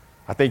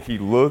 I think he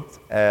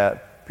looked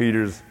at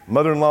Peter's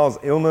mother-in-law's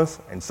illness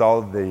and saw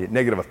the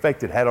negative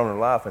effect it had on her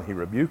life, and he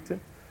rebuked it.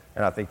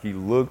 And I think he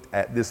looked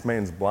at this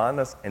man's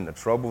blindness and the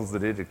troubles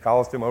that it had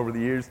caused him over the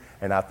years,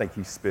 and I think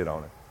he spit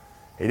on it.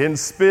 He didn't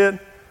spit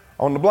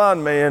on the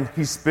blind man,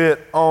 he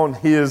spit on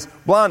his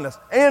blindness.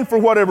 And for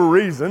whatever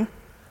reason,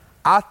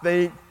 I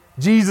think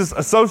Jesus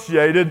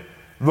associated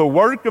the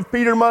work of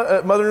Peter's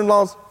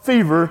mother-in-law's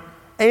fever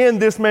and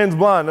this man's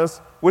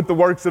blindness with the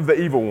works of the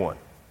evil one.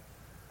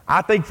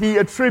 I think he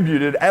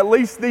attributed at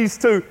least these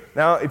two.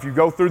 Now, if you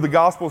go through the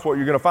Gospels, what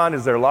you're going to find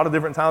is there are a lot of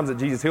different times that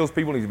Jesus heals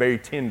people and he's very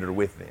tender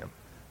with them.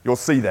 You'll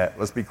see that.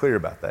 Let's be clear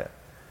about that.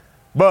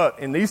 But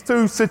in these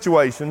two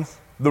situations,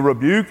 the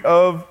rebuke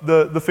of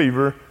the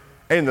fever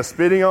and the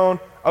spitting on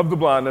of the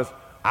blindness,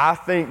 I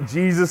think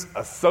Jesus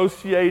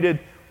associated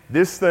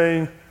this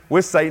thing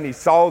with Satan. He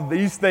saw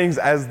these things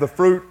as the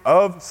fruit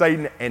of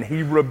Satan, and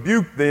he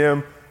rebuked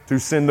them to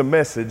send a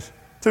message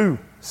to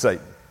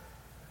Satan.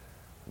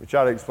 Let me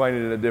try to explain it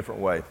in a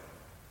different way.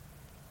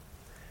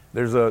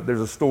 There's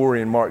a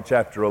story in Mark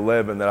chapter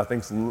 11 that I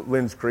think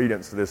lends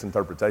credence to this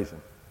interpretation.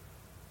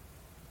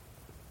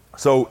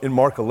 So in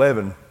Mark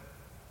 11,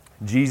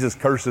 Jesus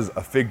curses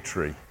a fig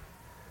tree.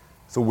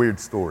 It's a weird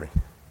story.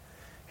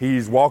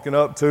 He's walking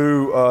up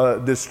to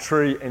this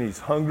tree, and he's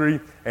hungry,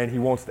 and he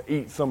wants to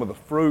eat some of the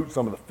fruit,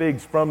 some of the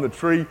figs from the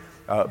tree,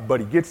 but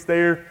he gets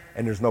there,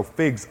 and there's no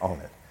figs on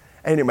it,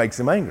 and it makes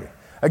him angry.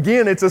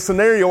 Again, it's a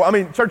scenario. I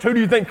mean, church, who do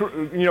you think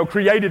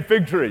created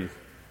fig trees?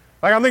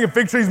 Like, I'm thinking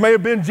fig trees may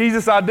have been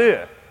Jesus'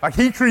 idea. Like,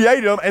 he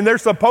created them, and they're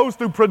supposed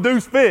to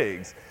produce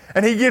figs.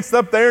 And he gets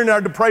up there in our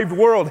depraved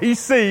world. He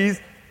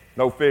sees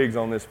no figs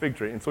on this fig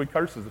tree, and so he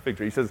curses the fig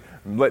tree. He says,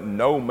 let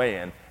no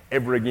man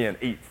ever again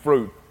eat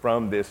fruit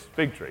from this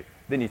fig tree.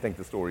 Then you think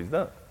the story's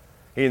done.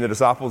 He and the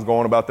disciples go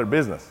on about their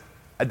business.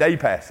 A day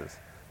passes.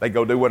 They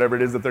go do whatever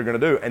it is that they're going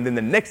to do. And then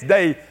the next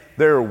day,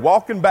 they're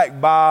walking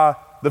back by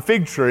the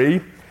fig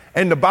tree,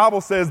 and the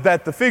Bible says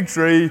that the fig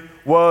tree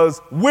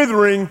was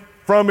withering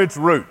from its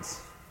roots.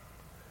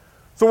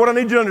 So what I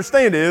need you to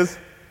understand is,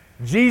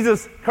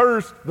 Jesus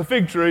cursed the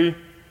fig tree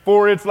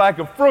for its lack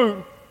of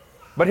fruit,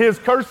 but his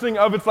cursing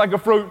of its lack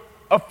of fruit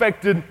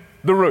affected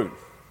the roots.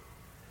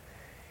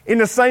 In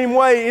the same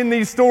way, in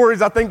these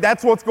stories, I think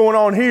that's what's going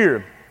on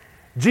here.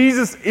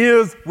 Jesus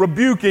is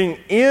rebuking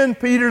in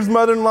Peter's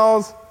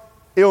mother-in-law's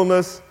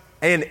illness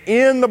and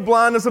in the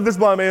blindness of this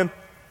blind man.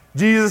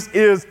 Jesus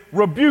is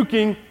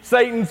rebuking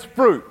Satan's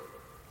fruit.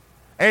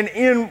 And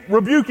in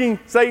rebuking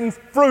Satan's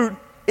fruit,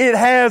 it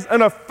has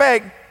an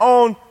effect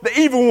on the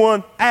evil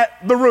one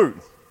at the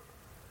roots.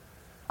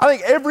 I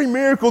think every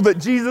miracle that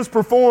Jesus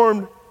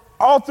performed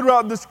all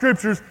throughout the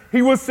scriptures,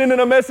 he was sending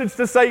a message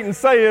to Satan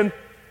saying,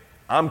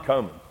 I'm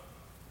coming.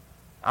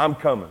 I'm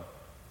coming.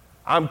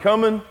 I'm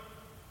coming,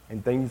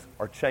 and things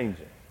are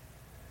changing.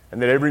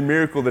 And that every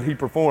miracle that he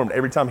performed,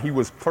 every time he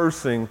was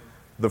cursing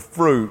the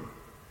fruit,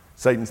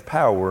 Satan's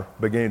power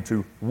began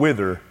to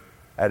wither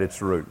at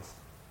its roots.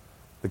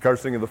 The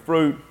cursing of the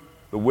fruit,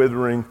 the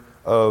withering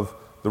of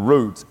the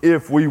roots.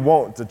 If we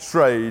want to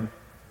trade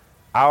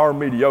our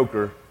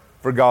mediocre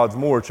for God's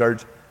more,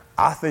 church,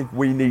 I think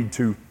we need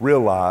to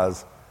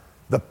realize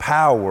the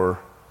power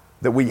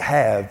that we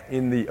have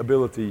in the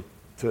ability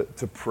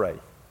to pray.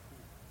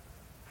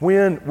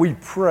 When we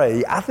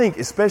pray, I think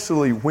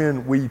especially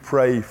when we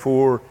pray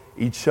for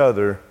each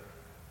other,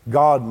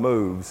 God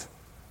moves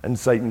and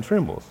Satan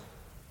trembles.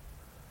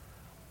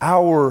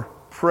 Our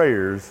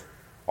prayers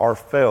are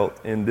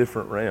felt in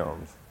different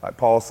realms. Like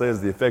Paul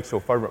says, the effectual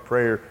fervent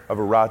prayer of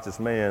a righteous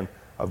man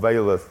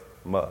availeth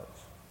much.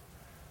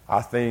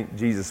 I think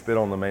Jesus spit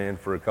on the man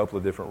for a couple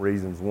of different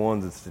reasons. One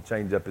is to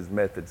change up his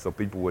method so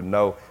people would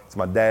know it's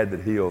my dad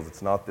that heals.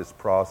 It's not this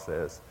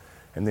process.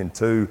 And then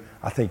two,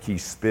 I think he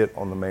spit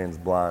on the man's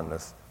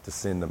blindness to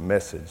send a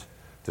message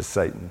to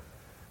Satan.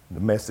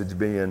 The message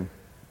being,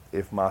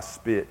 if my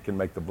spit can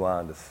make the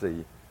blind to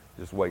see,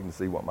 just wait and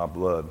see what my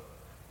blood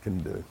can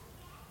do.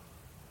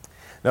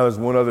 Now, there's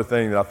one other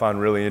thing that I find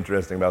really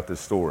interesting about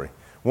this story.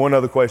 One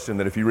other question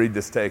that if you read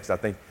this text, I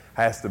think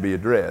has to be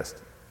addressed.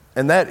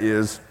 And that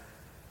is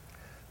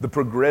the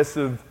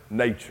progressive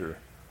nature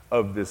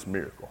of this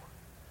miracle.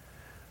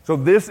 So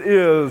this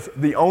is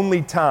the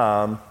only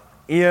time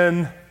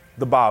in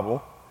the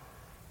Bible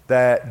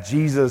that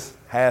Jesus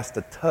has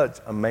to touch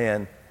a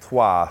man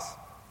twice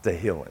to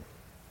heal him.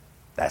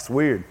 That's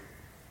weird.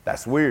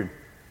 That's weird.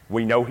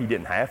 We know he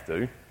didn't have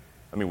to.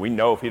 I mean, we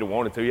know if he'd have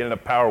wanted to, he had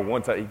enough power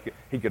one time,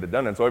 he could have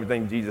done it. And so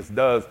everything Jesus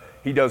does,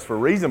 he does for a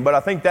reason. But I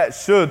think that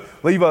should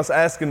leave us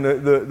asking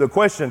the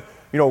question,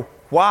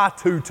 why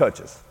two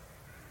touches?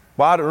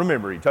 Why?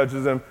 Remember, he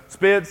touches them,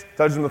 spits,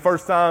 touches them the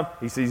first time.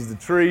 He sees the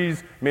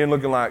trees, men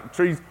looking like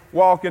trees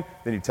walking.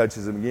 Then he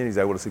touches them again. He's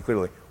able to see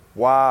clearly.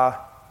 Why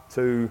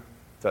two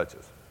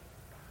touches?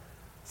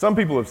 Some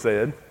people have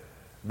said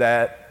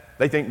that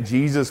they think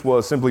Jesus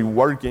was simply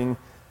working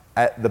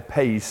at the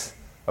pace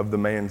of the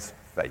man's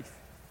faith.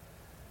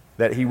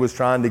 That he was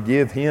trying to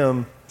give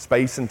him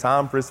space and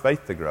time for his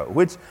faith to grow,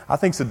 which I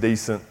think is a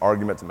decent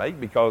argument to make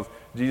because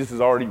Jesus has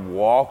already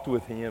walked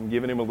with him,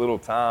 given him a little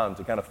time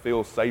to kind of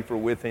feel safer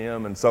with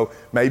him. And so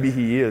maybe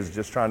he is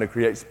just trying to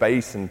create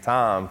space and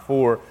time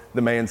for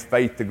the man's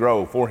faith to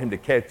grow, for him to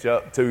catch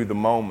up to the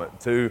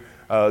moment, to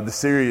the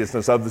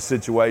seriousness of the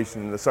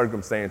situation and the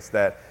circumstance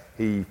that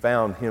he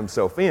found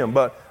himself in.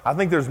 But I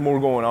think there's more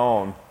going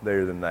on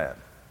there than that.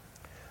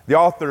 The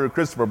author,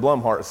 Christopher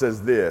Blumhardt,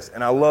 says this,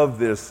 and I love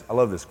this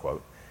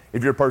quote.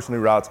 If you're a person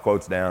who writes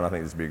quotes down, I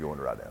think this would be a good one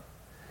to write down.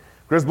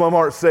 Chris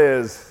Blumhardt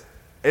says,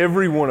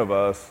 every one of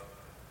us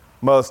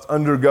must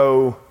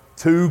undergo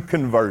two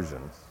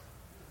conversions.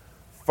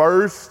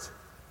 First,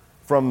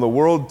 from the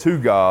world to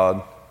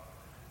God,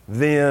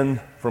 then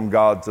from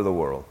God to the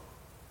world.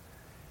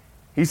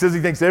 He says he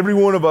thinks every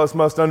one of us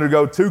must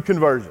undergo two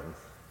conversions.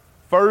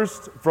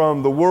 First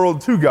from the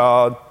world to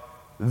God,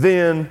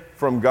 then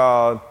from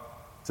God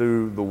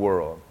to the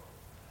world.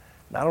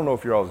 Now, I don't know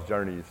if your all's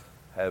journeys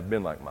have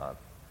been like mine,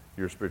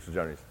 your spiritual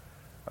journeys.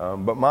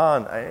 But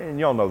mine, and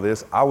y'all know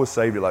this, I was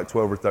saved at like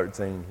 12 or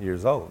 13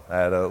 years old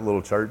at a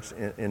little church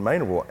in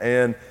Maynardville.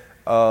 And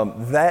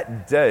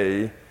that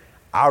day,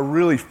 I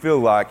really feel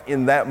like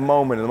in that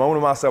moment, in the moment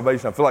of my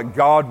salvation, I feel like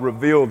God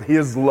revealed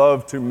His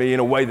love to me in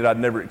a way that I'd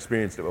never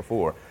experienced it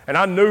before. And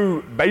I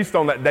knew based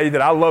on that day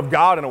that I loved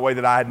God in a way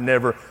that I had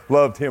never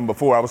loved Him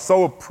before. I was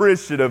so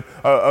appreciative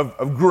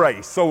of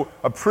grace, so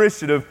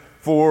appreciative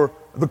for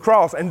the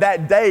cross. And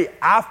that day,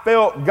 I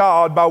felt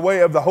God by way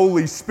of the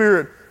Holy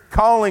Spirit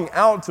calling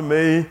out to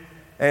me,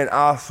 and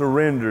I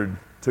surrendered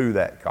to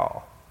that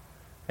call.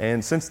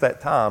 And since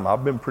that time,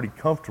 I've been pretty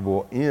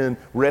comfortable in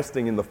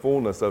resting in the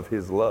fullness of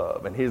His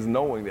love and His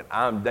knowing that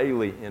I'm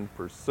daily in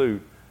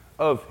pursuit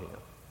of Him.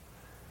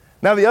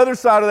 Now, the other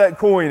side of that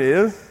coin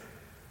is,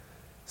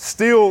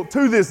 still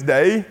to this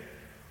day,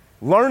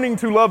 learning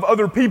to love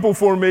other people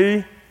for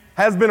me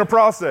has been a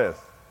process.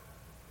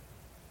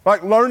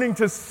 Like learning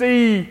to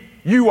see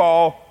you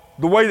all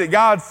the way that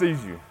God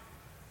sees you.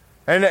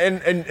 And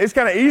it's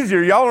kind of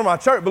easier, y'all are my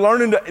church, but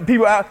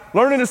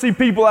learning to see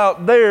people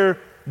out there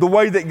the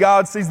way that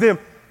God sees them,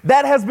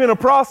 that has been a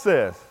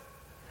process.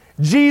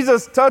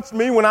 Jesus touched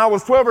me when I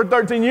was 12 or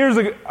 13 years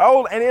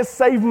old, and it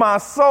saved my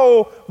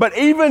soul. But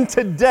even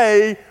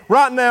today,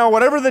 right now,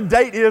 whatever the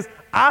date is,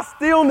 I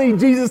still need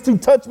Jesus to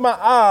touch my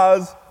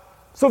eyes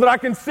so that I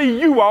can see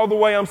you all the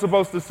way I'm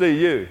supposed to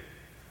see you.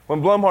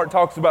 When Blumhardt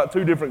talks about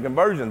two different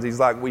conversions,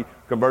 he's like,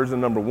 conversion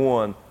number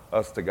one,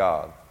 us to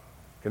God.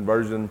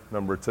 Conversion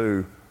number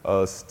two,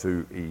 us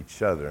to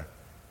each other.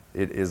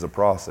 It is a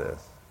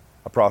process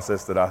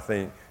that I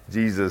think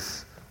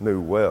Jesus knew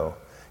well.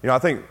 You know, I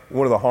think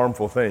one of the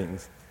harmful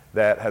things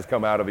that has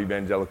come out of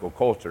evangelical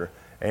culture,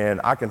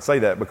 and I can say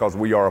that because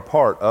we are a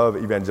part of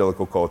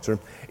evangelical culture,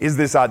 is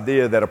this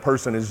idea that a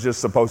person is just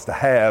supposed to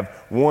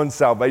have one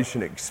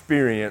salvation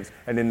experience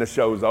and then the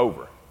show's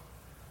over.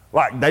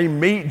 Like they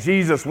meet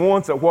Jesus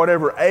once at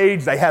whatever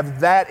age, they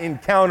have that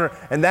encounter,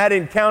 and that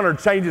encounter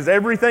changes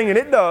everything, and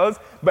it does,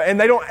 and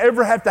they don't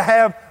ever have to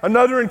have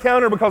another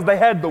encounter because they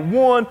had the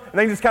one, and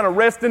they just kind of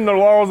rest in the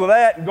laurels of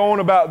that and going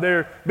about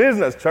their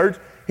business, church.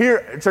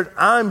 Church,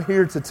 I'm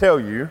here to tell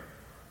you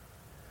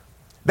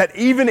that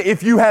even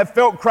if you have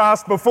felt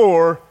Christ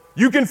before,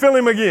 you can feel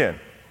Him again.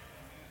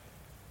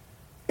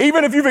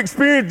 Even if you've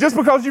experienced, just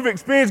because you've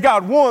experienced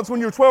God once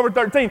when you're 12 or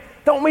 13,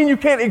 don't mean you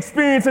can't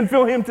experience and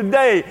feel Him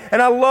today.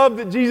 And I love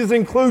that Jesus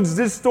includes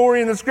this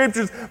story in the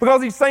Scriptures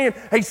because He's saying,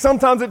 hey,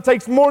 sometimes it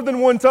takes more than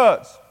one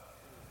touch.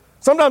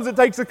 Sometimes it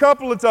takes a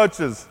couple of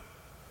touches.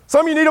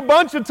 Some of you need a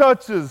bunch of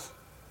touches.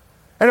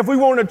 And if we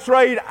want to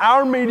trade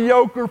our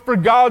mediocre for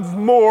God's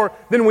more,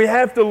 then we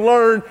have to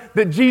learn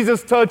that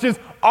Jesus' touch is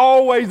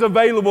always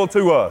available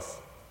to us.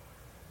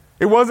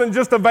 It wasn't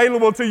just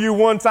available to you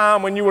one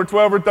time when you were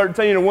 12 or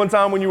 13, or one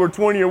time when you were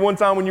 20, or one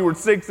time when you were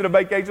 6 at a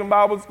vacation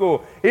Bible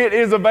school. It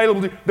is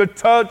available to you. The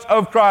touch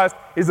of Christ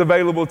is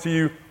available to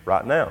you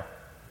right now.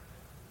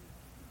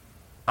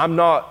 I'm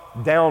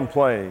not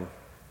downplaying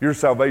your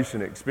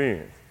salvation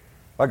experience.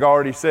 Like I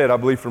already said, I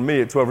believe for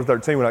me at 12 or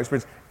 13 when I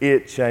experienced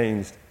it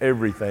changed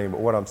everything.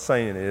 But what I'm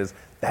saying is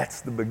that's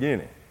the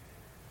beginning.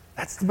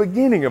 That's the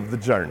beginning of the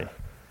journey.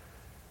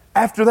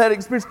 After that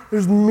experience,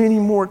 there's many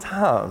more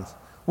times.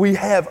 We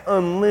have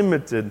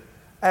unlimited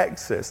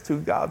access to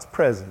God's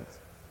presence,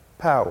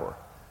 power,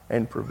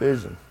 and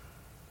provision.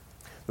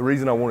 The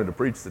reason I wanted to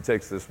preach the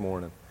text this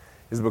morning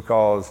is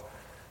because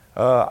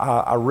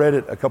I read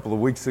it a couple of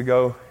weeks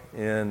ago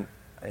in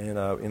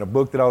a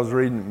book that I was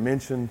reading. It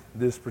mentioned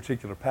this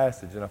particular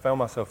passage, and I found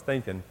myself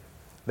thinking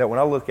that when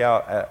I look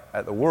out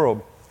at the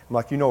world, I'm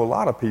like, a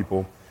lot of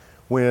people,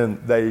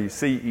 when they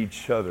see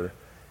each other,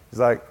 it's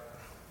like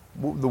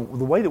the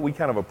way that we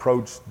kind of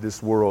approach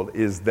this world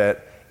is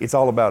that it's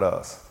all about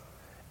us,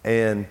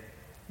 and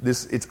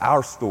it's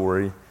our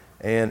story,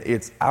 and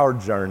it's our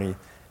journey,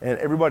 and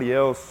everybody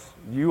else,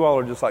 you all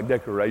are just like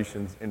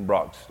decorations in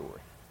Brock's story.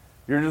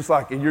 You're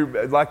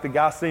like the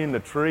guy seeing the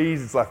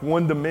trees. It's like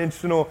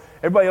one-dimensional.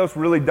 Everybody else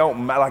really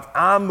don't matter. Like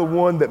I'm the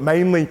one that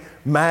mainly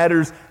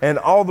matters, and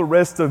all the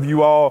rest of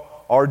you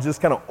all are just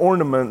kind of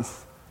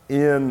ornaments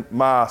in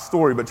my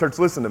story. But church,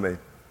 listen to me.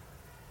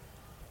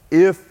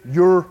 If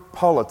your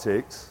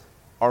politics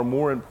are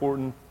more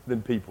important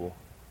than people,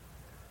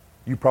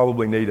 you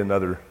probably need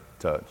another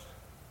touch.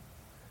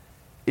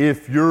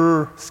 If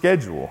your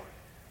schedule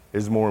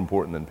is more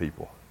important than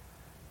people,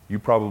 you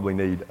probably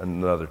need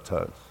another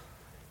touch.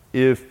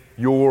 If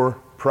your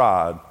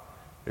pride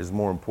is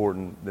more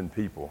important than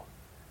people,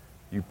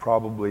 you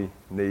probably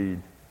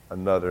need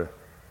another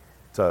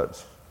touch.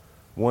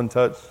 One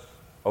touch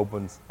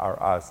opens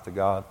our eyes to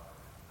God.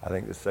 I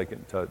think the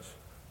second touch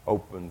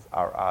opens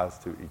our eyes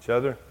to each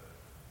other.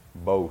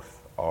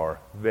 Both are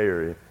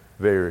very,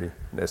 very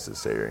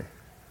necessary.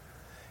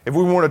 If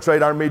we want to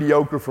trade our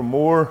mediocre for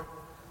more,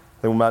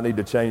 then we might need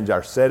to change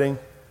our setting.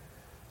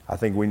 I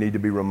think we need to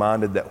be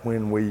reminded that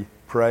when we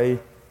pray,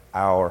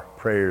 our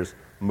prayers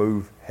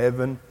move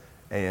heaven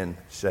and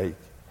shake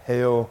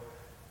hell.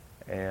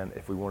 And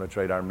if we want to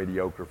trade our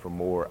mediocre for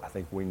more, I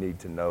think we need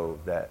to know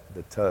that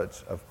the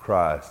touch of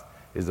Christ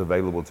is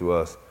available to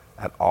us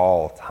at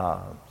all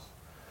times.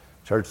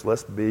 Church,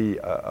 let's be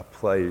a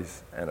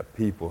place and a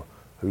people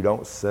who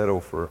don't settle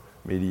for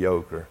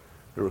mediocre,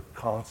 who are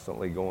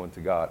constantly going to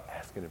God,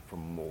 asking Him for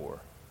more.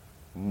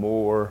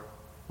 More,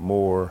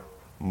 more,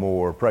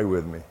 more. Pray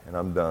with me, and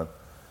I'm done.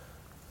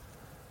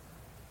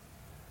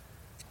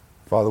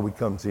 Father, we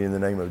come to you in the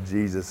name of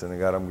Jesus, and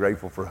God, I'm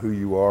grateful for who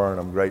you are, and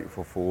I'm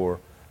grateful for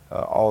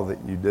all that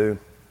you do.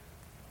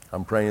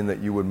 I'm praying that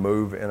you would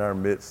move in our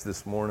midst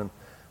this morning.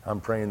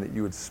 I'm praying that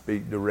you would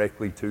speak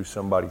directly to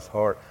somebody's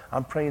heart.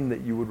 I'm praying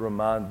that you would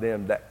remind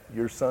them that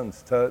your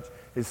Son's touch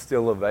is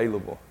still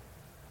available.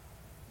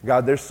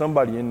 God, there's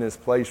somebody in this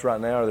place right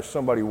now, or there's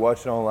somebody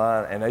watching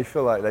online, and they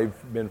feel like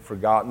they've been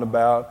forgotten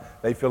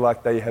about. They feel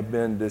like they have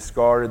been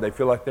discarded. They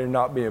feel like they're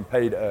not being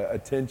paid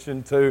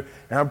attention to.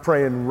 And I'm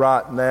praying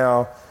right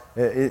now,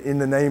 in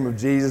the name of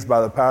Jesus,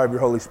 by the power of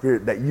your Holy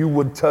Spirit, that you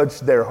would touch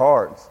their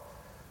hearts.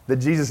 That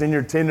Jesus, in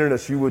your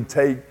tenderness, you would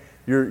take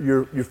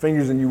your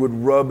fingers and you would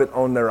rub it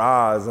on their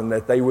eyes, and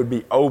that they would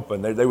be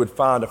open. They would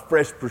find a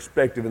fresh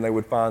perspective, and they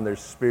would find their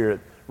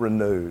spirit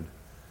renewed.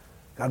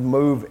 God,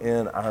 move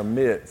in our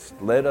midst.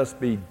 Let us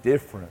be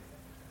different.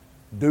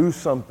 Do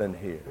something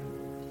here.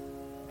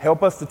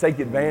 Help us to take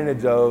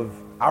advantage of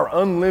our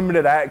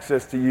unlimited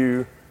access to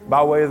you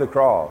by way of the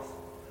cross.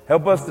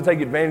 Help us to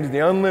take advantage of the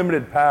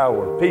unlimited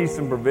power, peace,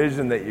 and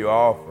provision that you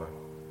offer.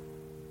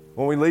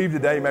 When we leave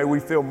today, may we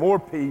feel more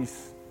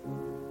peace,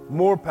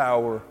 more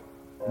power,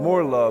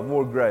 more love,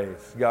 more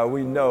grace. God,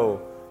 we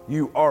know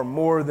you are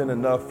more than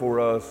enough for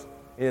us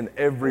in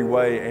every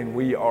way, and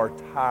we are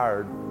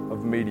tired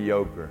of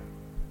mediocre.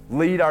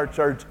 Lead our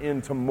church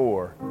into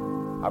more.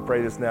 I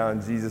pray this now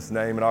in Jesus'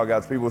 name. And all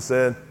God's people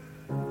said,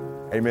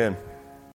 amen.